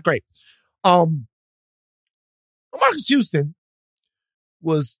away. Not great. Marcus Houston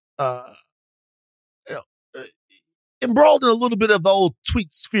was embroiled in a little bit of the old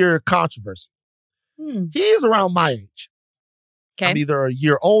tweet sphere controversy. He is around my age. Okay. I'm either a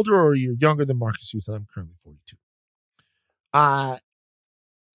year older or a year younger than Marcus Houston. I'm currently 42.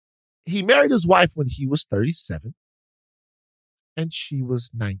 He married his wife when he was 37 and she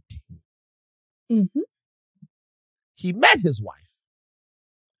was 19. Mm-hmm. He met his wife.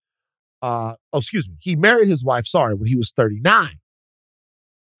 He married his wife, when he was 39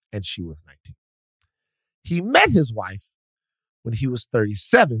 and she was 19. He met his wife when he was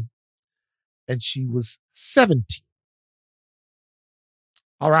 37 and she was 17.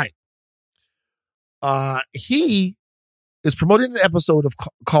 All right. He is promoting an episode of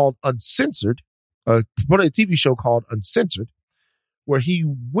called Uncensored, promoting a TV show called Uncensored, where he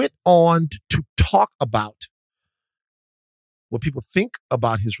went on to talk about what people think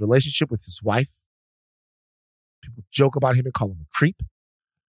about his relationship with his wife. People joke about him and call him a creep,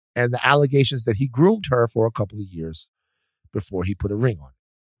 and the allegations that he groomed her for a couple of years before he put a ring on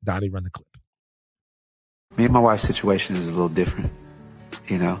it. Donnie, run the clip. Me and my wife's situation is a little different,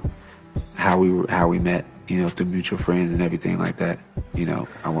 you know, how we met, you know, through mutual friends and everything like that. You know,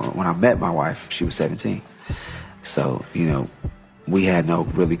 when I met my wife, she was 17. So, you know, we had no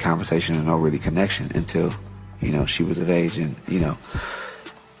really conversation and no really connection until, you know, she was of age. And, you know,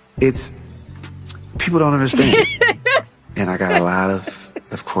 people don't understand. And I got a lot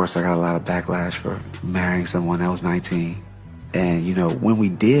of course, I got a lot of backlash for marrying someone that was 19. And, you know, when we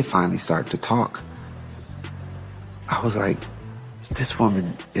did finally start to talk, I was like, this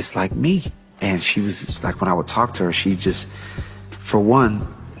woman is like me. And she was just like, when I would talk to her, she just, for one,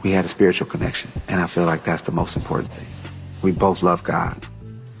 we had a spiritual connection. And I feel like that's the most important thing. We both love God.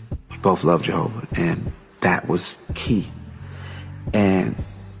 We both love Jehovah. And that was key. And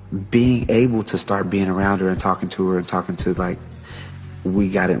being able to start being around her and talking to her and talking to, like, we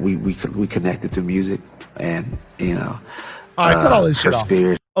got it. We connected through music and, you know, all right, cut all this shit off.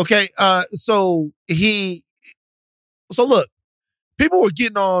 Spirit. Okay. So look, people were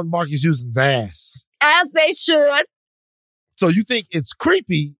getting on Marcus Houston's ass. As they should. So you think it's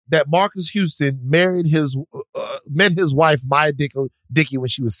creepy that Marcus Houston met his wife, Maya Dickey, when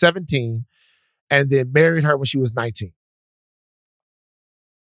she was 17 and then married her when she was 19?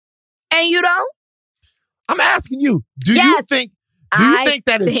 And you don't? I'm asking you, do you think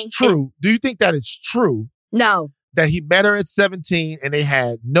that it's true? Do you think that it's true? No. That he met her at 17 and they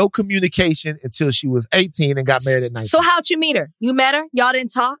had no communication until she was 18 and got married at 19. So how'd you meet her? You met her? Y'all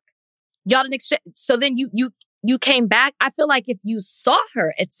didn't talk? Y'all didn't exchange? So then you came back? I feel like if you saw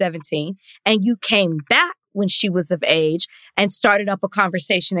her at 17 and you came back when she was of age and started up a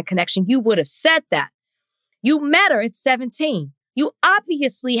conversation and connection, you would have said that. You met her at 17. You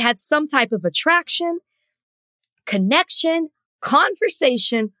obviously had some type of attraction, connection,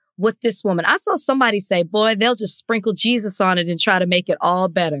 conversation with this woman. I saw somebody say, boy, they'll just sprinkle Jesus on it and try to make it all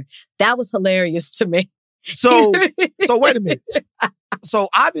better. That was hilarious to me. So wait a minute. So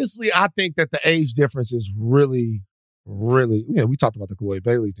obviously I think that the age difference is really, really, you know, we talked about the Chloe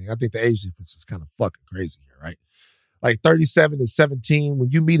Bailey thing. I think the age difference is kind of fucking crazy here, right? Like 37 to 17,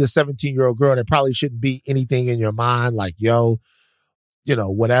 when you meet a 17-year-old girl, there probably shouldn't be anything in your mind like, yo, you know,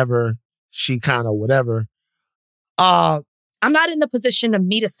 whatever, she kind of whatever. I'm not in the position to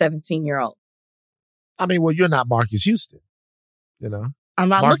meet a 17-year-old. I mean, well, you're not Marcus Houston, you know? I'm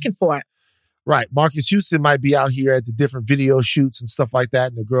not looking for it. Right. Marcus Houston might be out here at the different video shoots and stuff like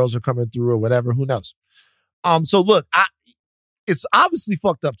that, and the girls are coming through or whatever. Who knows? So look, it's obviously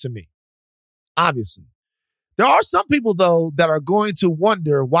fucked up to me. Obviously. There are some people, though, that are going to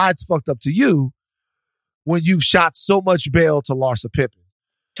wonder why it's fucked up to you when you've shot so much bail to Larsa Pippen.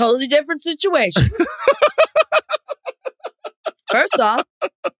 Totally different situation. First off,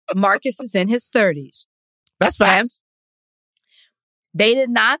 Marcus is in his 30s. That's facts. They did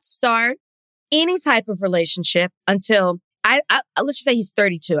not start any type of relationship until, let's just say he's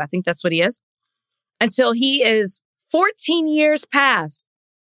 32. I think that's what he is. Until he is 14 years past,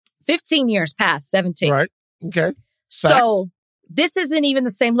 15 years past 17. Right. Okay. So this isn't even the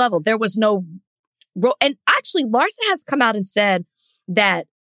same level. There was no, and actually Larsa has come out and said that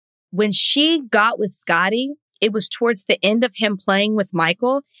when she got with Scotty, it was towards the end of him playing with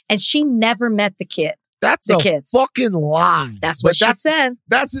Michael, and she never met the kid. That's a fucking lie. That's what she said.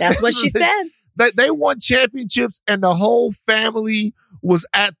 That's what she said. They won championships, and the whole family was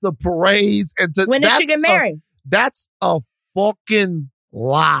at the parades. And when did she get married? That's a fucking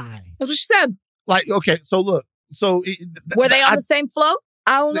lie. That's what she said. Like, okay, so look, were they on the same float?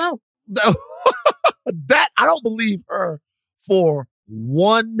 I don't know. That I don't believe her for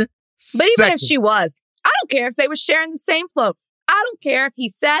 1 second. But even if she was, I don't care if they were sharing the same float. I don't care if he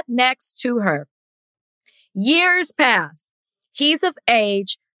sat next to her. Years passed. He's of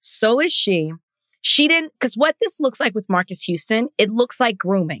age. So is she. She didn't, because what this looks like with Marcus Houston, it looks like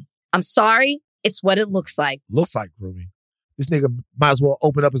grooming. I'm sorry. It's what it looks like. Looks like grooming. This nigga might as well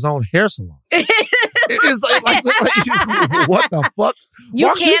open up his own hair salon. It's like, what the fuck? You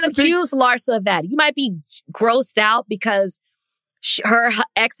Marcus can't accuse Larsa of that. You might be grossed out because her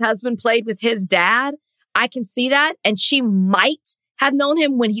ex-husband played with his dad. I can see that. And she might have known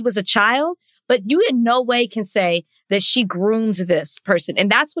him when he was a child. But you in no way can say that she grooms this person.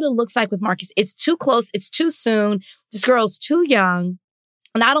 And that's what it looks like with Marcus. It's too close. It's too soon. This girl's too young.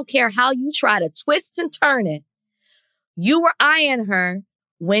 And I don't care how you try to twist and turn it. You were eyeing her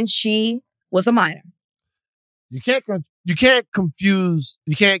when she was a minor. You can't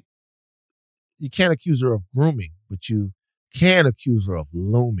accuse her of grooming, but you can accuse her of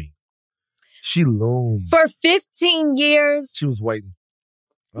looming. She loomed. For 15 years. She was waiting.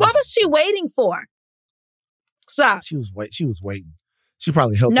 What was she waiting for? Stop. She was waiting. She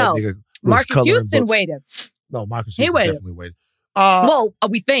probably helped that nigga. Marcus Houston waited. No, Marcus Houston definitely waited.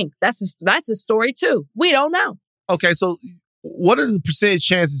 We think that's a story too. We don't know. Okay, so what are the percentage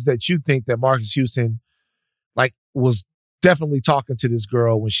chances that you think that Marcus Houston was definitely talking to this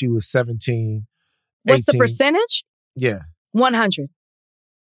girl when she was 17, 18? What's the percentage? Yeah. 100.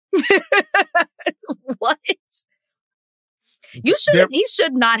 What? He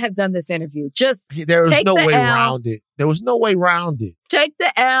should not have done this interview. There was no way around it. There was no way around it. Take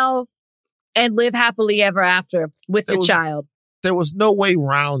the L and live happily ever after with your child. There was no way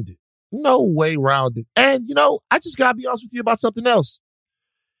around it. No way around it. And, I just got to be honest with you about something else.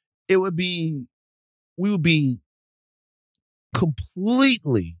 We would be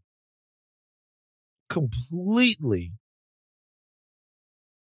completely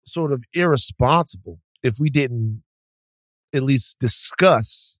sort of irresponsible if we didn't at least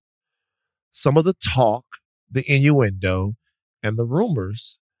discuss some of the talk, the innuendo, and the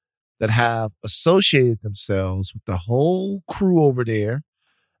rumors that have associated themselves with the whole crew over there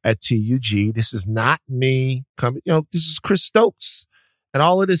at TUG. This is not me coming, this is Chris Stokes and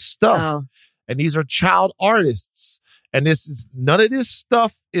all of this stuff. Oh. And these are child artists. And none of this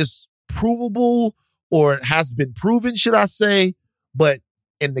stuff is provable or has been proven, should I say. But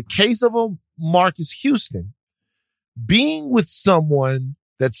in the case of Marcus Houston, being with someone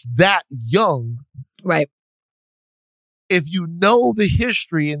that's that young, right? If you know the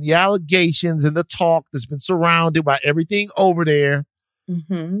history and the allegations and the talk that's been surrounded by everything over there,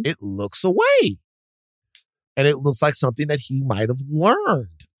 it looks away. And it looks like something that he might have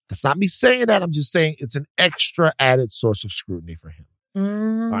learned. That's not me saying that. I'm just saying it's an extra added source of scrutiny for him.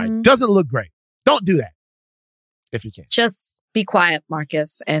 All right. Doesn't look great. Don't do that if you can. Just be quiet,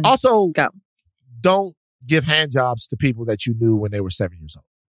 Marcus. And also, go. Don't give hand jobs to people that you knew when they were 7 years old.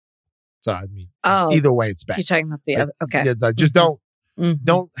 So, I mean, either way, it's bad. You're talking about the other. Okay. Yeah, just don't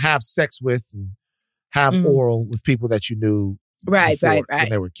have sex with and have oral with people that you knew right when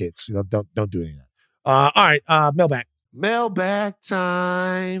they were kids. Don't do any of that. All right. Mailbag. Mailbag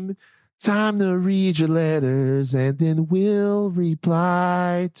time. Time to read your letters and then we'll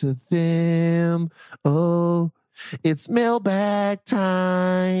reply to them. Oh, it's mailbag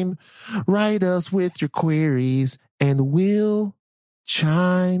time. Write us with your queries and we'll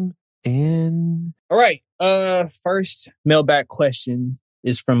chime in. All right. First mailbag question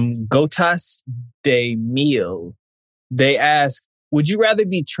is from Gotas de Mil. They ask, would you rather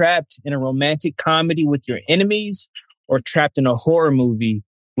be trapped in a romantic comedy with your enemies or trapped in a horror movie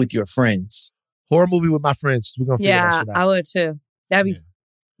with your friends? Horror movie with my friends. We're going to figure that shit out. I would too. That'd be,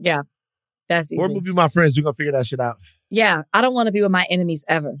 that's easy. Horror movie with my friends. We're going to figure that shit out. Yeah. I don't want to be with my enemies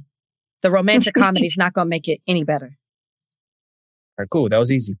ever. The romantic comedy is not going to make it any better. All right, cool. That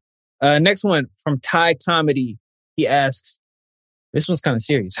was easy. Next one from Thai Comedy. He asks, this one's kind of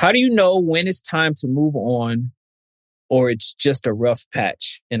serious. How do you know when it's time to move on or it's just a rough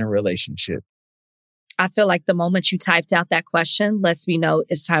patch in a relationship? I feel like the moment you typed out that question lets me know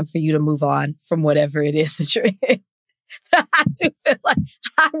it's time for you to move on from whatever it is that you're in.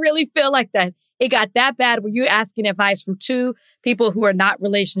 I really feel like that. It got that bad where you're asking advice from two people who are not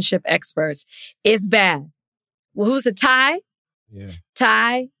relationship experts. It's bad. Well, who's a Ty? Yeah.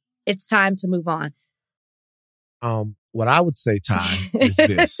 Ty, it's time to move on. What I would say, Ty, is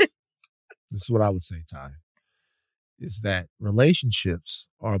this. This is what I would say, Ty. Is that relationships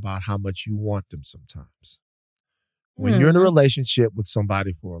are about how much you want them sometimes. When you're in a relationship with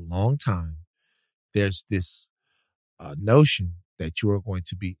somebody for a long time, there's this notion that you are going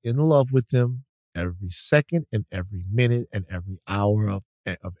to be in love with them every second and every minute and every hour of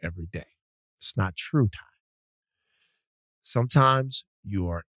every day. It's not true, Ty. Sometimes you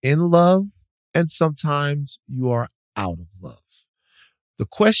are in love and sometimes you are out of love. The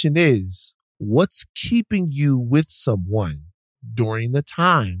question is, what's keeping you with someone during the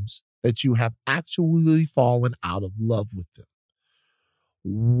times that you have actually fallen out of love with them?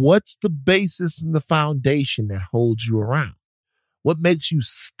 What's the basis and the foundation that holds you around? What makes you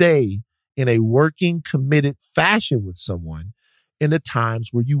stay in a working, committed fashion with someone in the times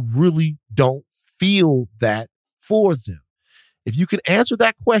where you really don't feel that for them? If you can answer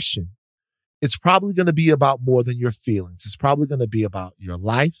that question, it's probably going to be about more than your feelings. It's probably going to be about your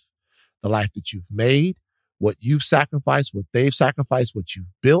life, the life that you've made, what you've sacrificed, what they've sacrificed, what you've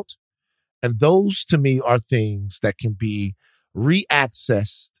built. And those to me are things that can be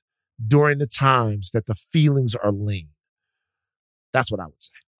reaccessed during the times that the feelings are lean. That's what I would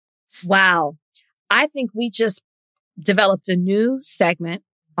say. Wow. I think we just developed a new segment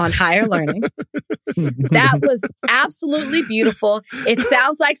on higher learning. That was absolutely beautiful. It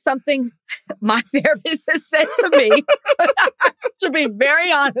sounds like something my therapist has said to me, to be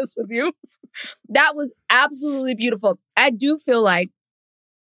very honest with you. That was absolutely beautiful. I do feel like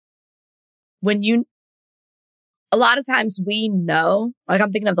a lot of times we know, like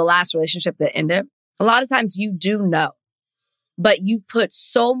I'm thinking of the last relationship that ended. A lot of times you do know, but you've put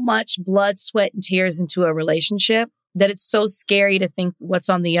so much blood, sweat, and tears into a relationship that it's so scary to think what's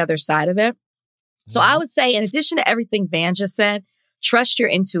on the other side of it. So I would say, in addition to everything Van just said, trust your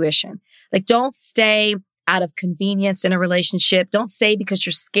intuition. Like, don't stay out of convenience in a relationship. Don't stay because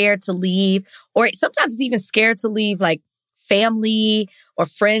you're scared to leave, or sometimes it's even scared to leave like family or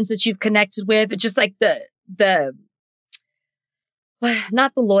friends that you've connected with, or just like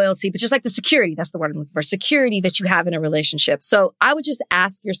not the loyalty, but just like the security. That's the word I'm looking for. Security that you have in a relationship. So I would just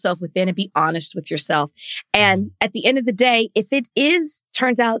ask yourself within and be honest with yourself. And at the end of the day, if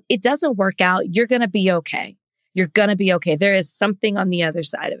turns out it doesn't work out, you're going to be okay. You're going to be okay. There is something on the other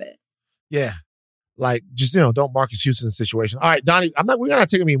side of it. Yeah. Like, just, don't Marcus Houston situation. All right, Donnie, we're not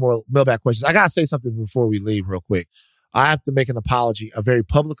taking any more mailbag questions. I got to say something before we leave real quick. I have to make an apology, a very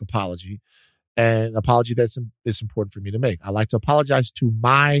public apology, and an apology that's important for me to make. I'd like to apologize to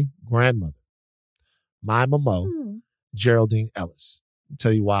my grandmother, my mama, Geraldine Ellis. I'll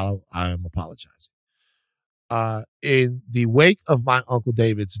tell you why I am apologizing. In the wake of my Uncle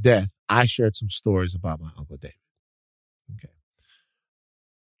David's death, I shared some stories about my Uncle David. Okay.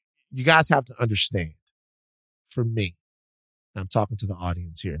 You guys have to understand, for me, I'm talking to the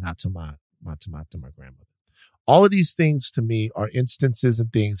audience here, not to my grandmother. All of these things to me are instances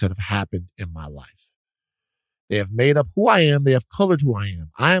and things that have happened in my life. They have made up who I am. They have colored who I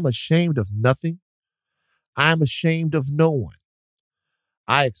am. I am ashamed of nothing. I am ashamed of no one.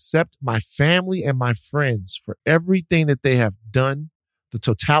 I accept my family and my friends for everything that they have done, the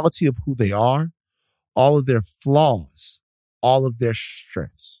totality of who they are, all of their flaws, all of their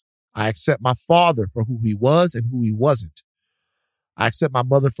strengths. I accept my father for who he was and who he wasn't. I accept my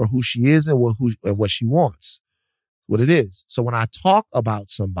mother for who she is and what she wants, what it is. So when I talk about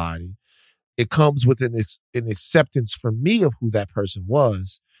somebody, it comes with an acceptance for me of who that person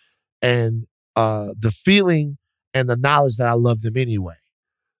was, and the feeling and the knowledge that I love them anyway.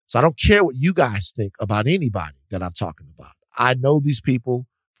 So I don't care what you guys think about anybody that I'm talking about. I know these people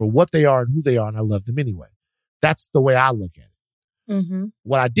for what they are and who they are, and I love them anyway. That's the way I look at it. Mm-hmm.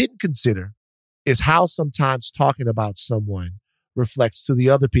 What I didn't consider is how sometimes talking about someone reflects to the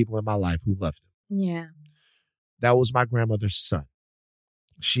other people in my life who love them. Yeah. That was my grandmother's son.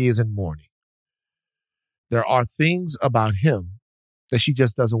 She is in mourning. There are things about him that she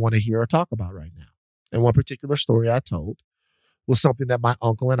just doesn't want to hear or talk about right now. And one particular story I told was something that my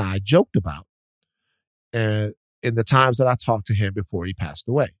uncle and I joked about in the times that I talked to him before he passed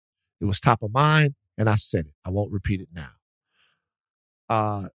away. It was top of mind, and I said it. I won't repeat it now.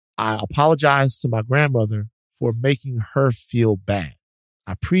 I apologize to my grandmother for making her feel bad.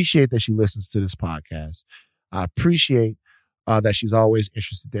 I appreciate that she listens to this podcast. I appreciate that she's always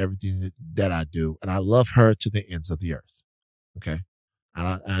interested in everything that I do. And I love her to the ends of the earth. Okay.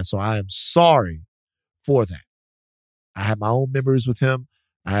 And so I am sorry for that. I have my own memories with him.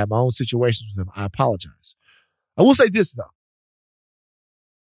 I have my own situations with him. I apologize. I will say this, though.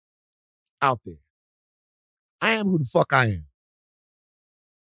 Out there, I am who the fuck I am.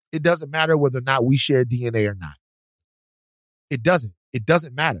 It doesn't matter whether or not we share DNA or not. It doesn't. It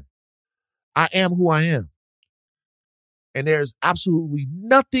doesn't matter. I am who I am. And there's absolutely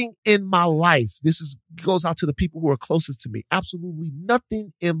nothing in my life. Goes out to the people who are closest to me. Absolutely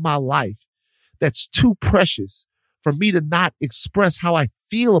nothing in my life that's too precious for me to not express how I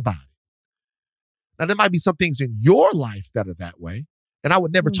feel about it. Now, there might be some things in your life that are that way, and I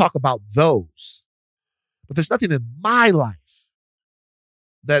would never talk about those. But there's nothing in my life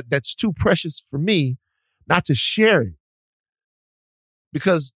that's too precious for me not to share it.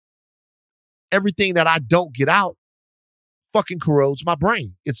 Because everything that I don't get out fucking corrodes my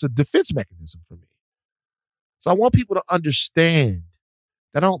brain. It's a defense mechanism for me. So I want people to understand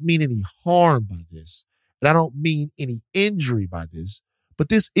that I don't mean any harm by this. And I don't mean any injury by this. But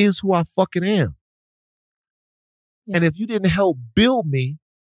this is who I fucking am. Yeah. And if you didn't help build me,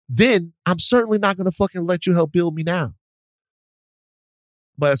 then I'm certainly not going to fucking let you help build me now.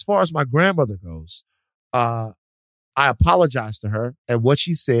 But as far as my grandmother goes, I apologize to her, and what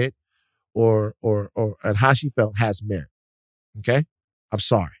she said or and how she felt has merit. Okay? I'm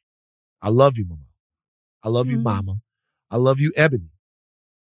sorry. I love you, Momo. I love you, Mama. I love you, Ebony.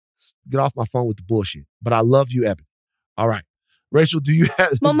 Get off my phone with the bullshit. But I love you, Ebony. All right. Rachel, do you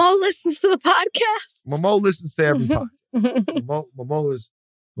have... Momo listens to the podcast. Momo listens to every podcast.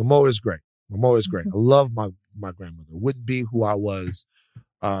 Momo is great. Momo is great. I love my grandmother. Wouldn't be who I was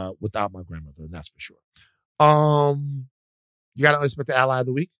without my grandmother, and that's for sure. You got an unexpected ally of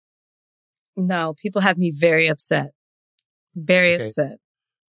the week? No, people have me very upset. Very upset.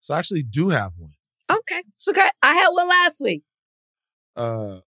 So I actually do have one. Okay. It's okay. I had one last week.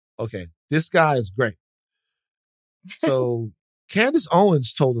 Okay. This guy is great. So Candace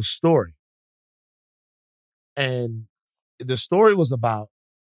Owens told a story. And the story was about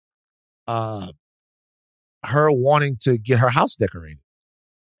her wanting to get her house decorated.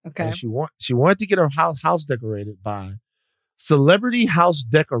 Okay. And she wanted to get her house decorated by celebrity house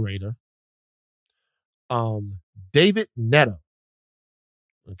decorator David Netto.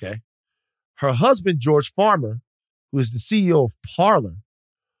 Okay. Her husband, George Farmer, who is the CEO of Parler,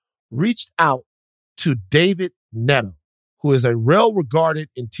 reached out to David Netto, who is a well-regarded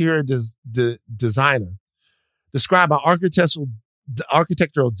interior designer, described by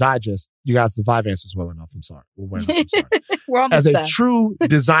Architectural Digest. You guys, the Vive answers well enough. I'm sorry. We're almost as a done. true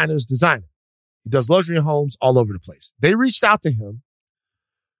designer's designer. He does luxury homes all over the place. They reached out to him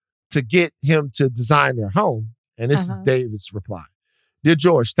to get him to design their home. And this is David's reply. Dear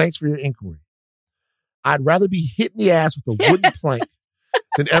George, thanks for your inquiry. I'd rather be hit in the ass with a wooden plank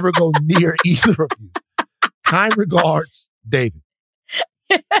than ever go near either of you. Kind regards, David.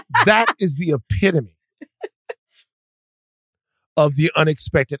 That is the epitome of the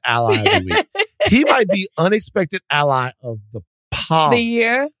unexpected ally of the week. He might be unexpected ally of the pod. The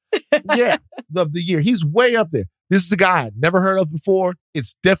year? Yeah, of the year. He's way up there. This is a guy I'd never heard of before.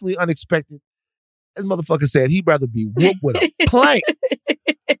 It's definitely unexpected. As motherfucker said, he'd rather be whooped with a plank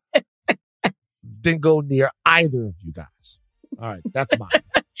than go near either of you guys. All right, that's mine.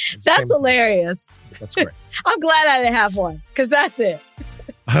 That's hilarious. That's great. I'm glad I didn't have one because that's it.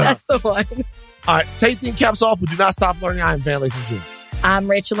 That's the one. All right, take the caps off, but do not stop learning. I am Van Lathan Jr. I'm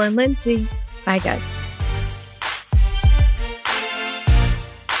Rachel and Lindsay. Bye, guys.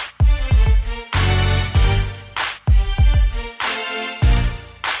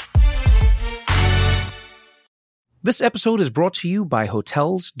 This episode is brought to you by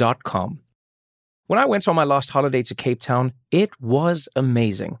Hotels.com. When I went on my last holiday to Cape Town, it was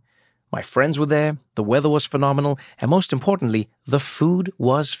amazing. My friends were there, the weather was phenomenal, and most importantly, the food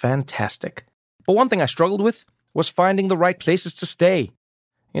was fantastic. But one thing I struggled with was finding the right places to stay.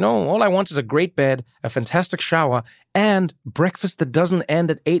 You know, all I want is a great bed, a fantastic shower, and breakfast that doesn't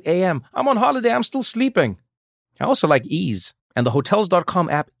end at 8 a.m. I'm on holiday, I'm still sleeping. I also like ease, and the Hotels.com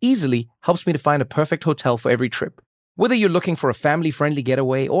app easily helps me to find a perfect hotel for every trip. Whether you're looking for a family-friendly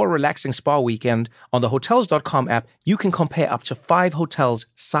getaway or a relaxing spa weekend, on the Hotels.com app, you can compare up to 5 hotels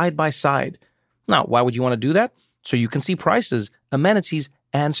side by side. Now, why would you want to do that? So you can see prices, amenities,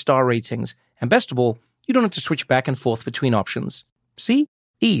 and star ratings. And best of all, you don't have to switch back and forth between options. See?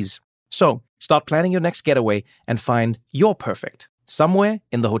 Ease. So, start planning your next getaway and find your perfect somewhere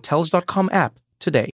in the Hotels.com app today.